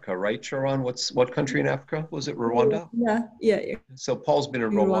in Africa, right, Sharon? What country in Africa? Was it Rwanda? Yeah. So Paul's been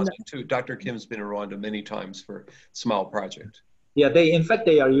in Rwanda too. Dr. Kim's been in Rwanda many times for Smile Project. Yeah, in fact,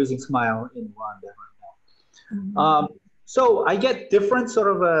 they are using Smile in Rwanda right now. So I get different sort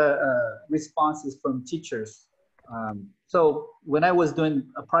of responses from teachers. So when I was doing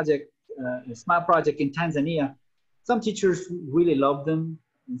a project, a Smile project in Tanzania, some teachers really loved them,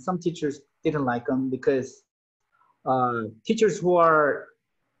 and some teachers didn't like them because teachers who are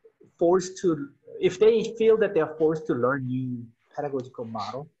forced to, if they feel that they're forced to learn new pedagogical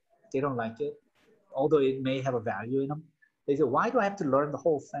model, they don't like it, although it may have a value in them. They say, why do I have to learn the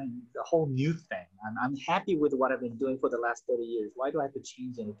whole thing, the whole new thing? I'm happy with what I've been doing for the last 30 years. Why do I have to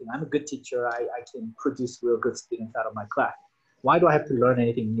change anything? I'm a good teacher. I can produce real good students out of my class. Why do I have to learn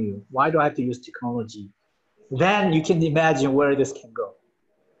anything new? Why do I have to use technology? Then you can imagine where this can go.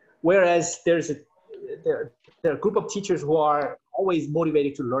 Whereas there are a group of teachers who are always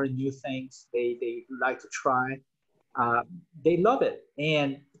motivated to learn new things. They like to try. They love it.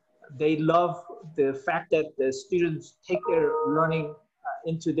 And they love the fact that the students take their learning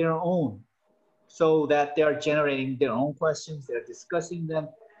into their own, so that they are generating their own questions, they're discussing them.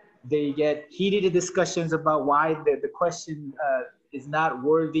 They get heated discussions about why the question is not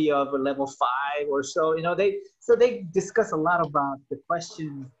worthy of a level 5 or so. They discuss a lot about the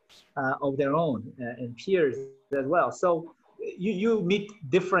question of their own and peers as well. So you meet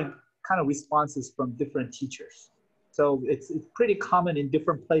different kind of responses from different teachers. So it's pretty common in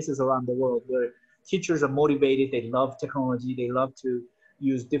different places around the world where teachers are motivated, they love technology, they love to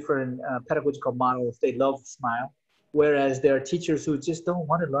use different pedagogical models, they love Smile. Whereas there are teachers who just don't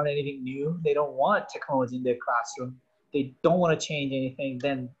want to learn anything new, they don't want technology in their classroom, they don't want to change anything,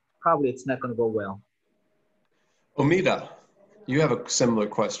 then probably it's not going to go well. Omida, you have a similar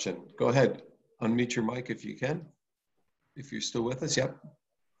question. Go ahead, unmute your mic if you can, if you're still with us. Yep.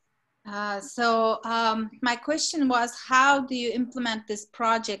 My question was, how do you implement this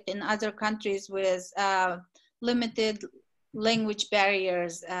project in other countries with limited language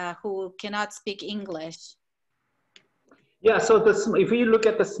barriers who cannot speak English? Yeah, so if you look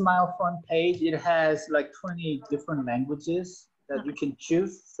at the Smile front page, it has like 20 different languages that you can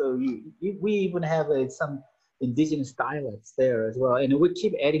choose. So we even have some indigenous dialects there as well. And we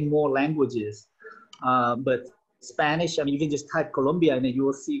keep adding more languages. But Spanish, I mean, you can just type Colombia and then you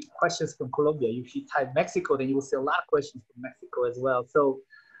will see questions from Colombia. If you type Mexico, then you will see a lot of questions from Mexico as well. So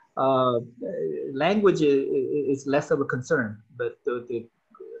language is less of a concern, but the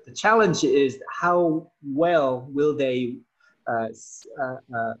challenge is how well will they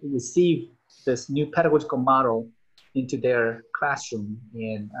receive this new pedagogical model into their classroom,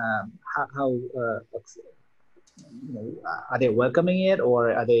 and are they welcoming it,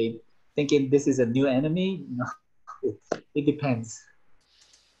 or are they thinking this is a new enemy? It depends.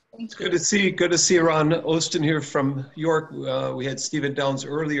 It's good to see Ron Austin here from York. We had Stephen Downs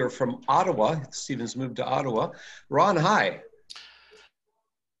earlier from Ottawa. Stephen's moved to Ottawa. Ron, hi.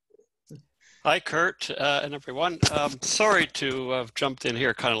 Hi, Kurt, and everyone. Sorry to have jumped in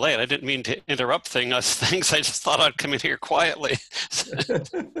here kind of late. I didn't mean to interrupt things. I just thought I'd come in here quietly.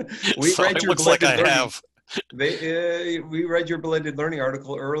 We so read it your looks like I learning. have. We read your blended learning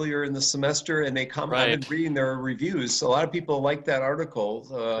article earlier in the semester, and I've been reading their reviews. So a lot of people like that article.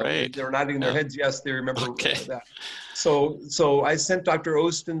 They're nodding their heads. Yes, they remember that. So I sent Dr.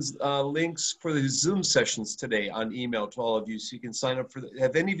 Austin's links for the Zoom sessions today on email to all of you, so you can sign up for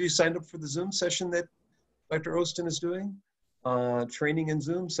have any of you signed up for the Zoom session that Dr. Austin is doing? Training in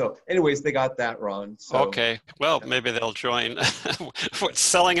Zoom. So anyways, they got that, Ron. So, okay, well, maybe they'll join. It's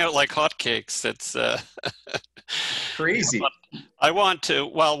selling out like hotcakes. It's crazy. But I want to,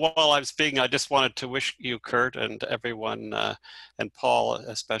 while I'm speaking, I just wanted to wish you, Kurt, and everyone, and Paul,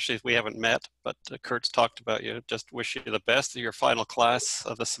 especially if we haven't met, but Kurt's talked about you, just wish you the best of your final class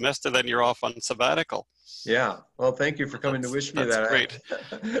of the semester, then you're off on sabbatical. Yeah, well, thank you for coming to wish me that. That's great.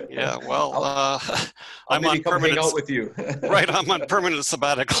 Yeah, well, I'm on permanent. Hang out with you. Right, I'm on permanent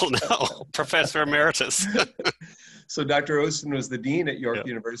sabbatical now, Professor Emeritus. So Dr. Osten was the dean at York Yeah.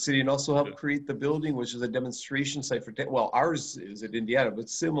 University and also helped create the building, which is a demonstration site for, well, ours is at Indiana, but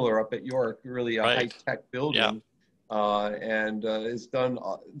similar up at York, really a Right. high-tech building. And is done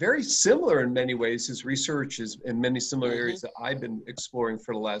very similar in many ways. His research is in many similar areas that I've been exploring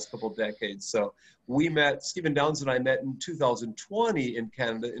for the last couple of decades. So we met, Stephen Downs and I met in 2020 in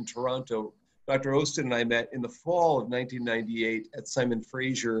Canada, in Toronto. Dr. Osten and I met in the fall of 1998 at Simon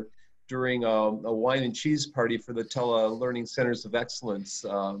Fraser during a wine and cheese party for the Tele-Learning Centers of Excellence.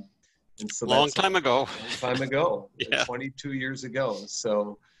 And so Long time ago. Long time ago, Yeah. 22 years ago.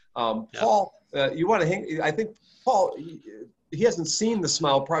 So Paul, you want to hang, I think Paul, he hasn't seen the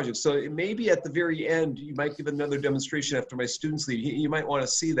SMILE project, so maybe at the very end, you might give another demonstration after my students leave. You might want to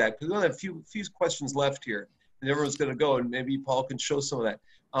see that, because we only have a few questions left here, and everyone's going to go, and maybe Paul can show some of that.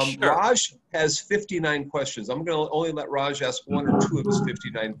 Sure. Raj has 59 questions. I'm going to only let Raj ask 1 or 2 of his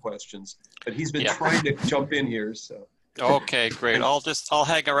 59 questions, but he's been trying to jump in here, so. Okay, great. I'll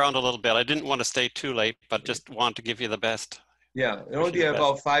hang around a little bit. I didn't want to stay too late, but just want to give you the best. Yeah, it'll be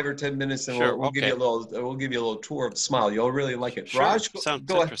about 5 or 10 minutes, and Sure, we'll give you a little. We'll give you a little tour of SMILE. You'll really like it. Sure. Raj, Sounds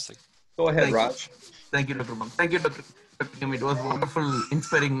go interesting. Go ahead, Thank Raj. Thank you, Dr. Bonk. Thank you, Dr. Kim. It was a wonderful,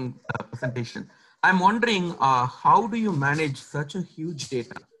 inspiring presentation. I'm wondering, how do you manage such a huge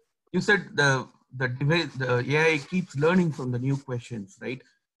data? You said the AI keeps learning from the new questions, right?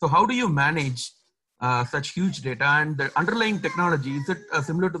 So how do you manage such huge data, and the underlying technology? Is it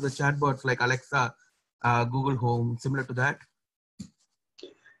similar to the chatbots like Alexa, Google Home, similar to that?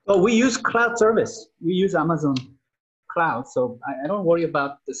 Well, we use cloud service. We use Amazon Cloud, so I don't worry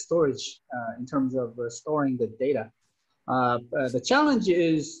about the storage in terms of storing the data. The challenge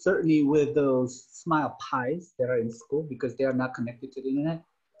is certainly with those SMILE Pies that are in school, because they are not connected to the internet.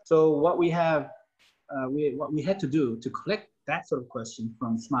 So what we have, what we had to do to collect that sort of question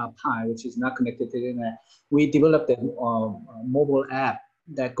from SMILE Pi, which is not connected to the internet, we developed a mobile app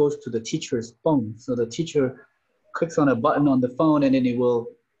that goes to the teacher's phone. So the teacher clicks on a button on the phone, and then it will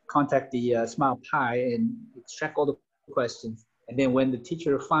contact the SMILE Pi and extract all the questions. And then when the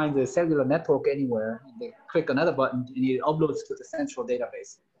teacher finds a cellular network anywhere, they click another button and it uploads to the central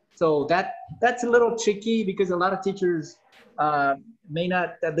database. So that's a little tricky, because a lot of teachers may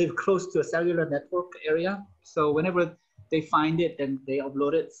not live close to a cellular network area. So whenever they find it, then they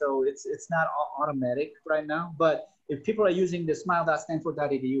upload it. So it's not automatic right now. But if people are using the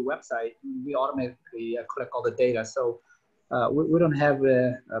smile.stanford.edu website, we automatically collect all the data. So we don't have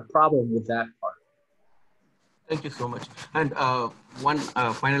a problem with that part. Thank you so much. And one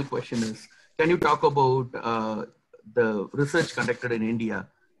final question is, can you talk about the research conducted in India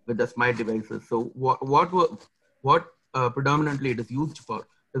with the SMILE devices? So what predominantly it is used for?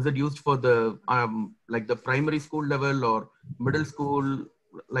 Is it used for the like the primary school level or middle school?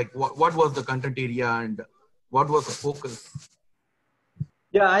 Like what was the content area and what was the focus?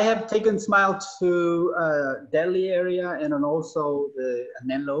 Yeah, I have taken SMILE to Delhi area and then also the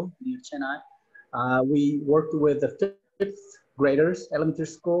Nenlo near Chennai. We worked with the 5th graders, elementary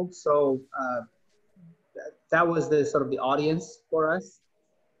school. So that was the sort of the audience for us.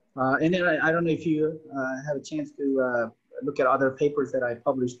 And then I don't know if you have a chance to look at other papers that I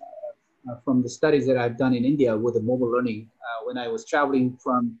published from the studies that I've done in India with the mobile learning. When I was traveling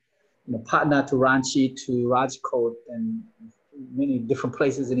from Patna to Ranchi to Rajkot and many different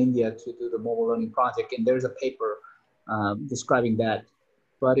places in India to do the mobile learning project. And there's a paper describing that.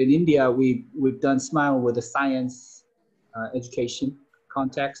 But in India, we've done SMILE with a science education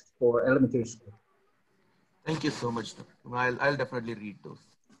context for elementary school. Thank you so much. I'll definitely read those.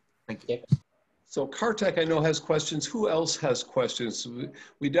 Thank you. So Kartik, I know, has questions. Who else has questions?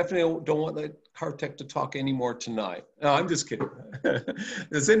 We definitely don't want Kartik to talk anymore tonight. No, I'm just kidding.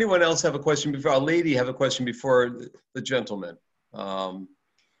 Does anyone else have a question before? A lady have a question before the gentleman?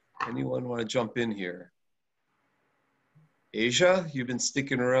 Anyone want to jump in here? Asia, you've been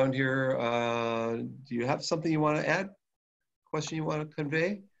sticking around here. Do you have something you want to add? Question you want to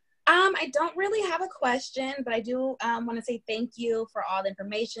convey? I don't really have a question, but I do want to say thank you for all the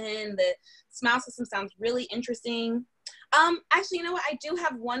information. The SMILE system sounds really interesting. Actually, you know what? I do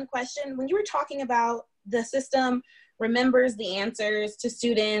have one question. When you were talking about the system remembers the answers to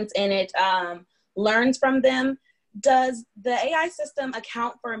students and it learns from them, does the AI system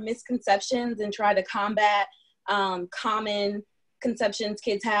account for misconceptions and try to combat common conceptions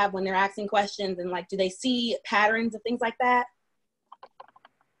kids have when they're asking questions, and like, do they see patterns of things like that?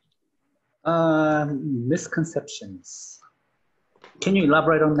 Misconceptions. Can you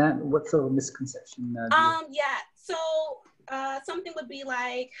elaborate on that? What sort of misconception? Yeah. So something would be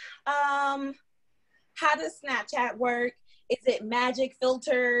like, how does Snapchat work? Is it magic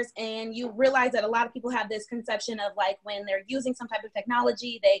filters? And you realize that a lot of people have this conception of like when they're using some type of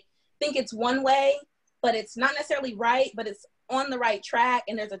technology, they think it's one way, but it's not necessarily right, but it's on the right track.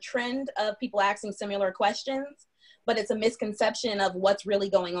 And there's a trend of people asking similar questions, but it's a misconception of what's really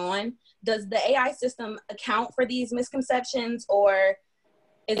going on. Does the AI system account for these misconceptions, or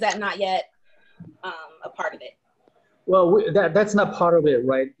is that not yet a part of it? Well, that's not part of it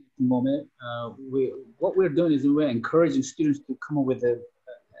right at the moment. What we're doing is we're encouraging students to come up with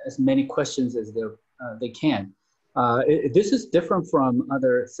as many questions as they can. This is different from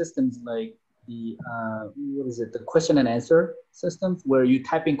other systems like the, the question and answer systems, where you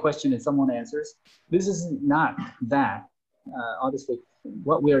type in question and someone answers. This is not that. Obviously,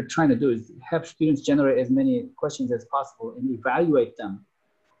 what we are trying to do is help students generate as many questions as possible and evaluate them.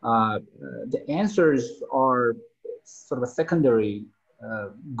 The answers are sort of a secondary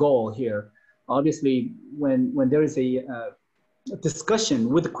goal here. Obviously, when there is a discussion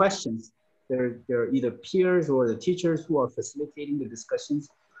with the questions, they're either peers or the teachers who are facilitating the discussions.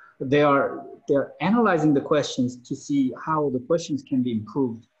 They're analyzing the questions to see how the questions can be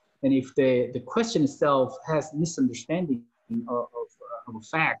improved. And if the question itself has misunderstanding of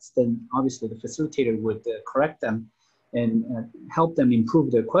facts, then obviously the facilitator would correct them and help them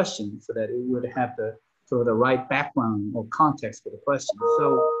improve their question so that it would have the sort of the right background or context for the question. So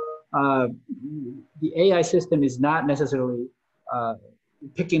the AI system is not necessarily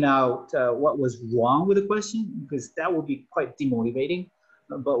picking out what was wrong with the question, because that would be quite demotivating.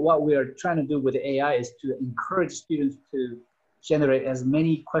 But what we are trying to do with the AI is to encourage students to generate as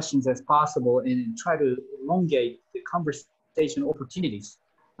many questions as possible and try to elongate the conversation opportunities.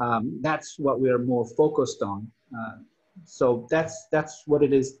 That's what we are more focused on. So that's what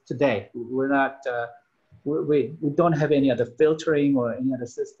it is today. We're not, we don't have any other filtering or any other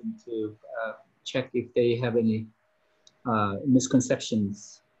system to check if they have any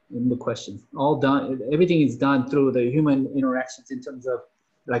misconceptions in the questions. All done, everything is done through the human interactions in terms of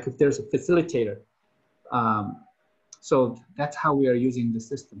like if there's a facilitator. So that's how we are using the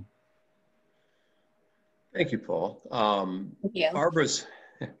system. Thank you, Paul. Thank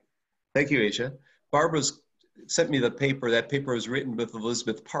you. Thank you, Asia. Barbara's sent me the paper. That paper was written with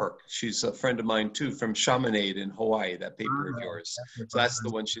Elizabeth Park. She's a friend of mine too, from Chaminade in Hawaii, that paper of yours. So that's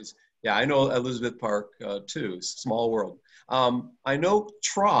the one yeah, I know Elizabeth Park too, small world. I know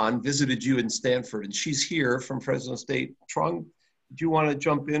Tron visited you in Stanford, and she's here from Fresno State. Tron, do you want to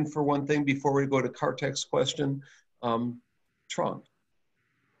jump in for one thing before we go to Kartek's question? Tron,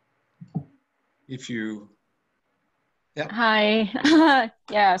 if you, yeah. Hi,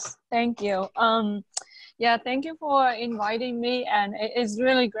 yes, thank you. Yeah, thank you for inviting me, and it's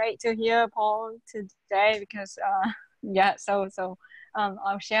really great to hear Paul today because, yeah, so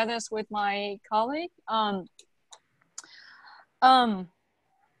I'll share this with my colleague. I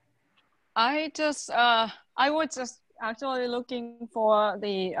was just actually looking for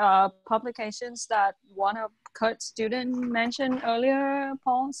the publications that one of Kurt's students mentioned earlier,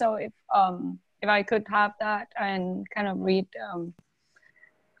 Paul. So if I could have that and kind of read,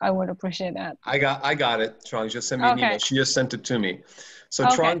 I would appreciate that. I got it. Tron just sent me an email. She just sent it to me. So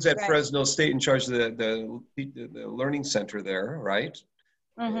Tron's at Fresno State in charge of the learning center there, right?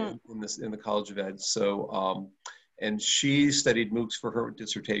 Mm-hmm. In the College of Ed. So and she studied MOOCs for her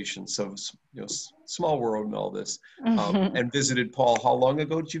dissertation. So you know, small world and all this. And visited Paul. How long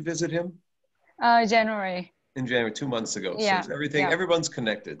ago did you visit him? January. In January, 2 months ago. Yeah. So everyone's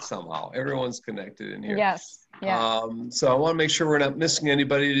connected somehow. Everyone's connected in here. Yes. Yeah. So I want to make sure we're not missing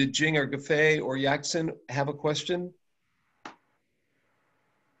anybody. Did Jing or Gafei or Yaxin have a question?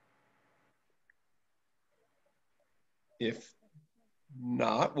 If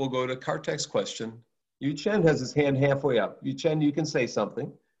not, we'll go to Kartek's question. Yu Chen has his hand halfway up. Yu Chen, you can say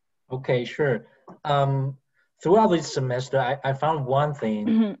something. Okay, sure. Throughout this semester, I found one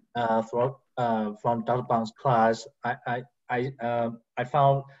thing from Dr. Bonk's class. I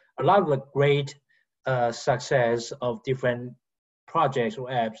found a lot of the great success of different projects or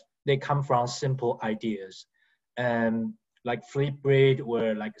apps. They come from simple ideas, and like Flipgrid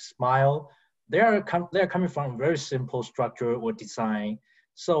or like Smile. They're coming from very simple structure or design.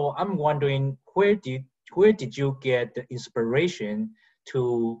 So I'm wondering, where did you get the inspiration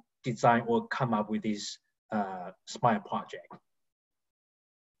to design or come up with this Smile project?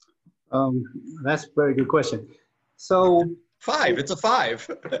 That's a very good question. So 5, it's a 5.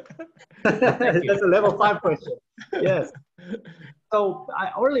 That's a level 5 question. Yes. So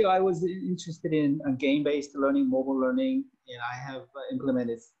earlier I was interested in game-based learning, mobile learning, and I have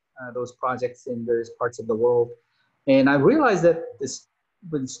implemented those projects in various parts of the world. And I realized that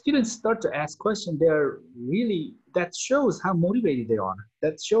when students start to ask questions, they're really, that shows how motivated they are.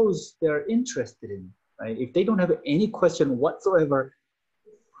 That shows they're interested in, right? If they don't have any question whatsoever,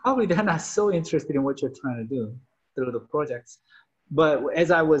 probably they're not so interested in what you're trying to do through the projects. But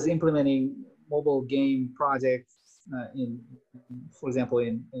as I was implementing mobile game projects for example,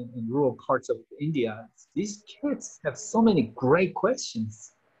 in rural parts of India, these kids have so many great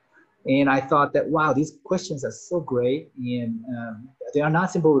questions. And I thought that, wow, these questions are so great. And they are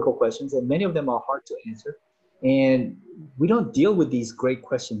not simple recall questions, and many of them are hard to answer. And we don't deal with these great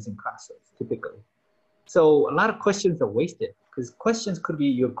questions in classes typically. So a lot of questions are wasted because questions could be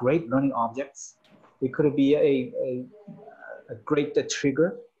your great learning objects. It could be a great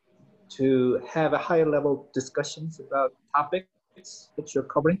trigger to have a higher level discussions about topics that you're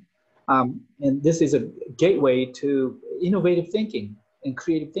covering. And this is a gateway to innovative thinking and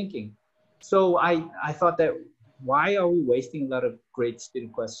creative thinking. So I thought that why are we wasting a lot of great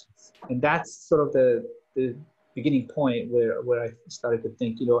student questions? And that's sort of the beginning point where I started to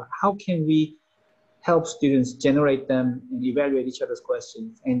think, you know, how can we help students generate them and evaluate each other's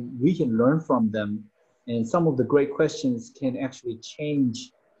questions, and we can learn from them. And some of the great questions can actually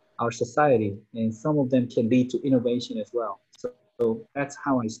change our society, and some of them can lead to innovation as well. So that's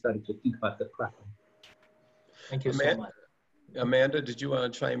how I started to think about the platform. Thank you so much. Amanda, did you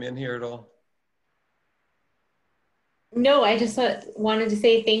want to chime in here at all? No, I just wanted to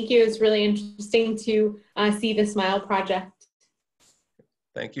say thank you. It's really interesting to see the SMILE project.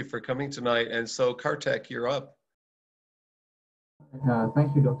 Thank you for coming tonight. And so Kartik, you're up.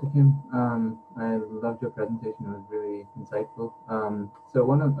 Thank you, Dr. Kim. I loved your presentation. It was really insightful.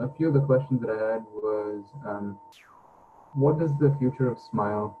 So a few of the questions that I had was, what does the future of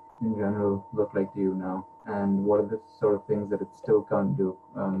SMILE in general look like to you now? And what are the sort of things that it still can't do?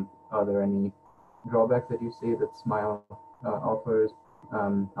 Are there any drawbacks that you see that SMILE offers?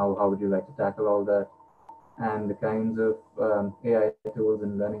 How would you like to tackle all that? And the kinds of AI tools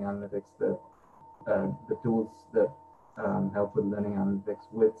and learning analytics that the tools that help with learning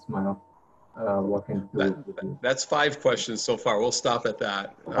analytics with SMILE, what can tools do? That's 5 questions so far. We'll stop at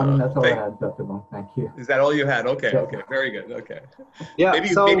that. That's all I had, Dr. Bonk. Thank you. Is that all you had? Okay, Yeah. okay, very good. Okay. Yeah.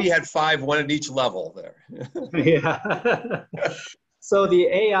 Maybe you had 5, 1 at each level there. Yeah. So the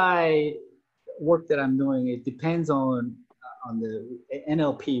AI work that I'm doing, it depends on the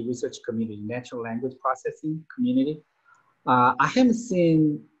NLP research community, natural language processing community. I haven't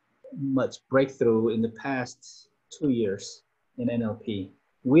seen much breakthrough in the past 2 years in NLP.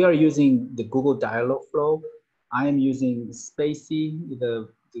 We are using the Google Dialogflow. I am using Spacey. The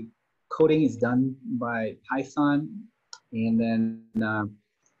coding is done by Python. And then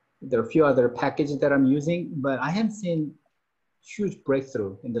there are a few other packages that I'm using, but I haven't seen huge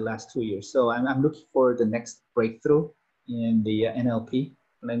breakthrough in the last 2 years. So I'm looking for the next breakthrough in the NLP,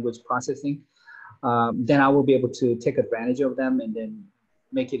 language processing. Then I will be able to take advantage of them and then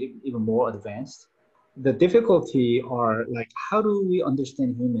make it even more advanced. The difficulty are like, how do we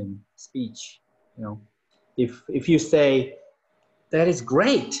understand human speech? You know, if you say, that is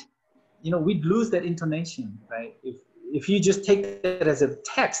great, you know, we'd lose that intonation, right? If you just take that as a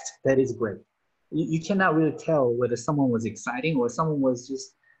text, that is great. You cannot really tell whether someone was exciting or someone was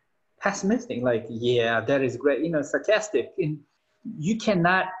just pessimistic, like, yeah, that is great, you know, sarcastic. And you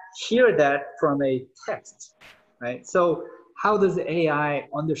cannot hear that from a text, right? So how does AI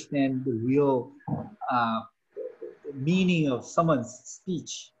understand the real meaning of someone's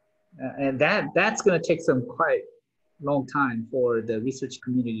speech? And that's going to take some quite long time for the research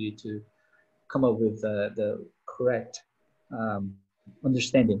community to come up with the correct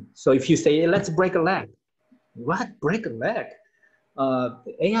understanding. So if you say, let's break a leg, what, break a leg?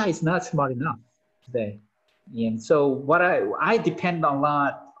 AI is not smart enough today. And so what I depend a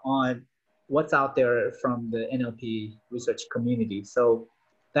lot on what's out there from the NLP research community. So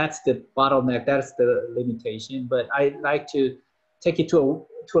that's the bottleneck, that's the limitation. But I like to take it to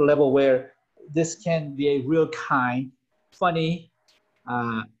a level where this can be a real kind, funny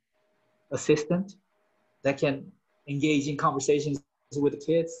assistant that can engage in conversations with the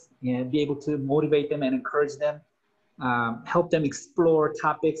kids and be able to motivate them and encourage them, help them explore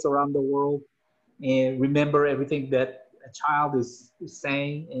topics around the world and remember everything that a child is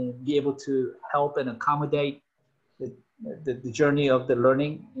saying, and be able to help and accommodate the journey of the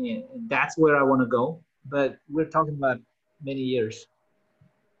learning. And that's where I want to go. But we're talking about many years.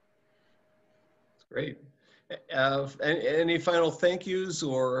 Great. Any final thank yous,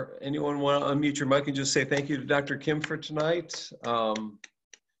 or anyone want to unmute your mic and just say thank you to Dr. Kim for tonight?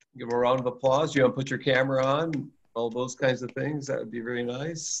 Give him a round of applause. You want to put your camera on, all those kinds of things. That would be very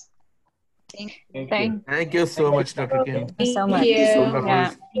nice. Thank you so much, Dr. Kim. Thank you so much. Thank you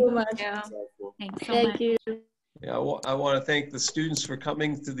so much. Yeah. Thanks so Thank much. you. Yeah, I want to thank the students for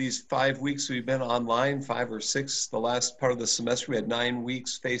coming to these 5 weeks we've been online, 5 or 6. The last part of the semester, we had 9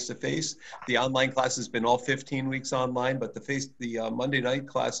 weeks face-to-face. The online class has been all 15 weeks online, but the Monday night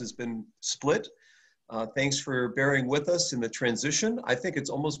class has been split. Thanks for bearing with us in the transition. I think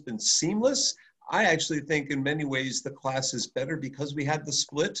it's almost been seamless. I actually think in many ways the class is better because we had the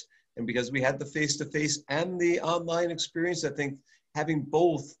split and because we had the face-to-face and the online experience. I think having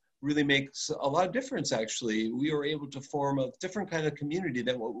both really makes a lot of difference, actually. We were able to form a different kind of community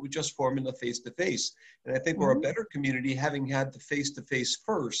than what we just formed in the face-to-face. And I think we're a better community having had the face-to-face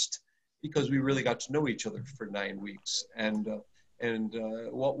first, because we really got to know each other for 9 weeks. And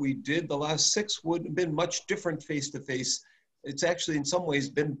what we did the last 6 would have been much different face-to-face. It's actually in some ways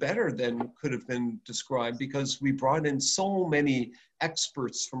been better than could have been described, because we brought in so many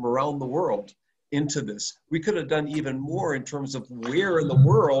experts from around the world into this. We could have done even more in terms of where in the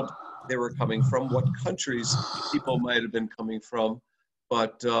world they were coming from, what countries people might have been coming from.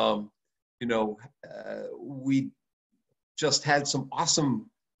 But, you know, we just had some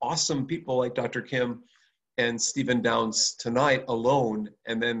awesome people like Dr. Kim and Stephen Downs tonight alone,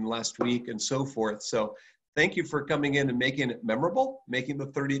 and then last week and so forth. So thank you for coming in and making it memorable, making the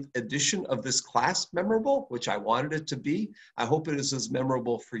 30th edition of this class memorable, which I wanted it to be. I hope it is as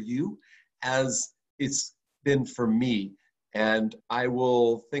memorable for you as it's been for me. And I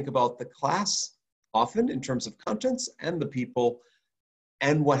will think about the class often in terms of contents and the people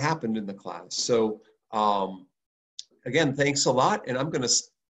and what happened in the class. So again, thanks a lot. And I'm going to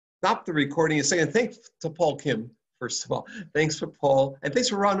stop the recording and say, and thanks to Paul Kim, first of all. Thanks for Paul. And thanks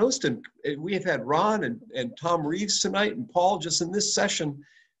for Ron Ostin. We have had Ron and Tom Reeves tonight, and Paul just in this session.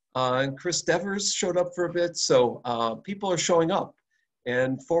 And Chris Devers showed up for a bit. So people are showing up.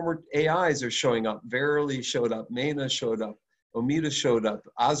 And former AIs are showing up. Verily showed up. Maina showed up. Omida showed up.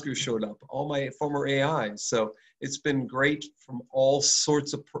 Oscar showed up. All my former AIs. So it's been great from all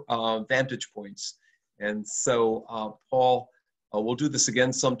sorts of vantage points. And so, Paul, we'll do this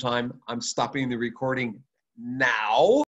again sometime. I'm stopping the recording now.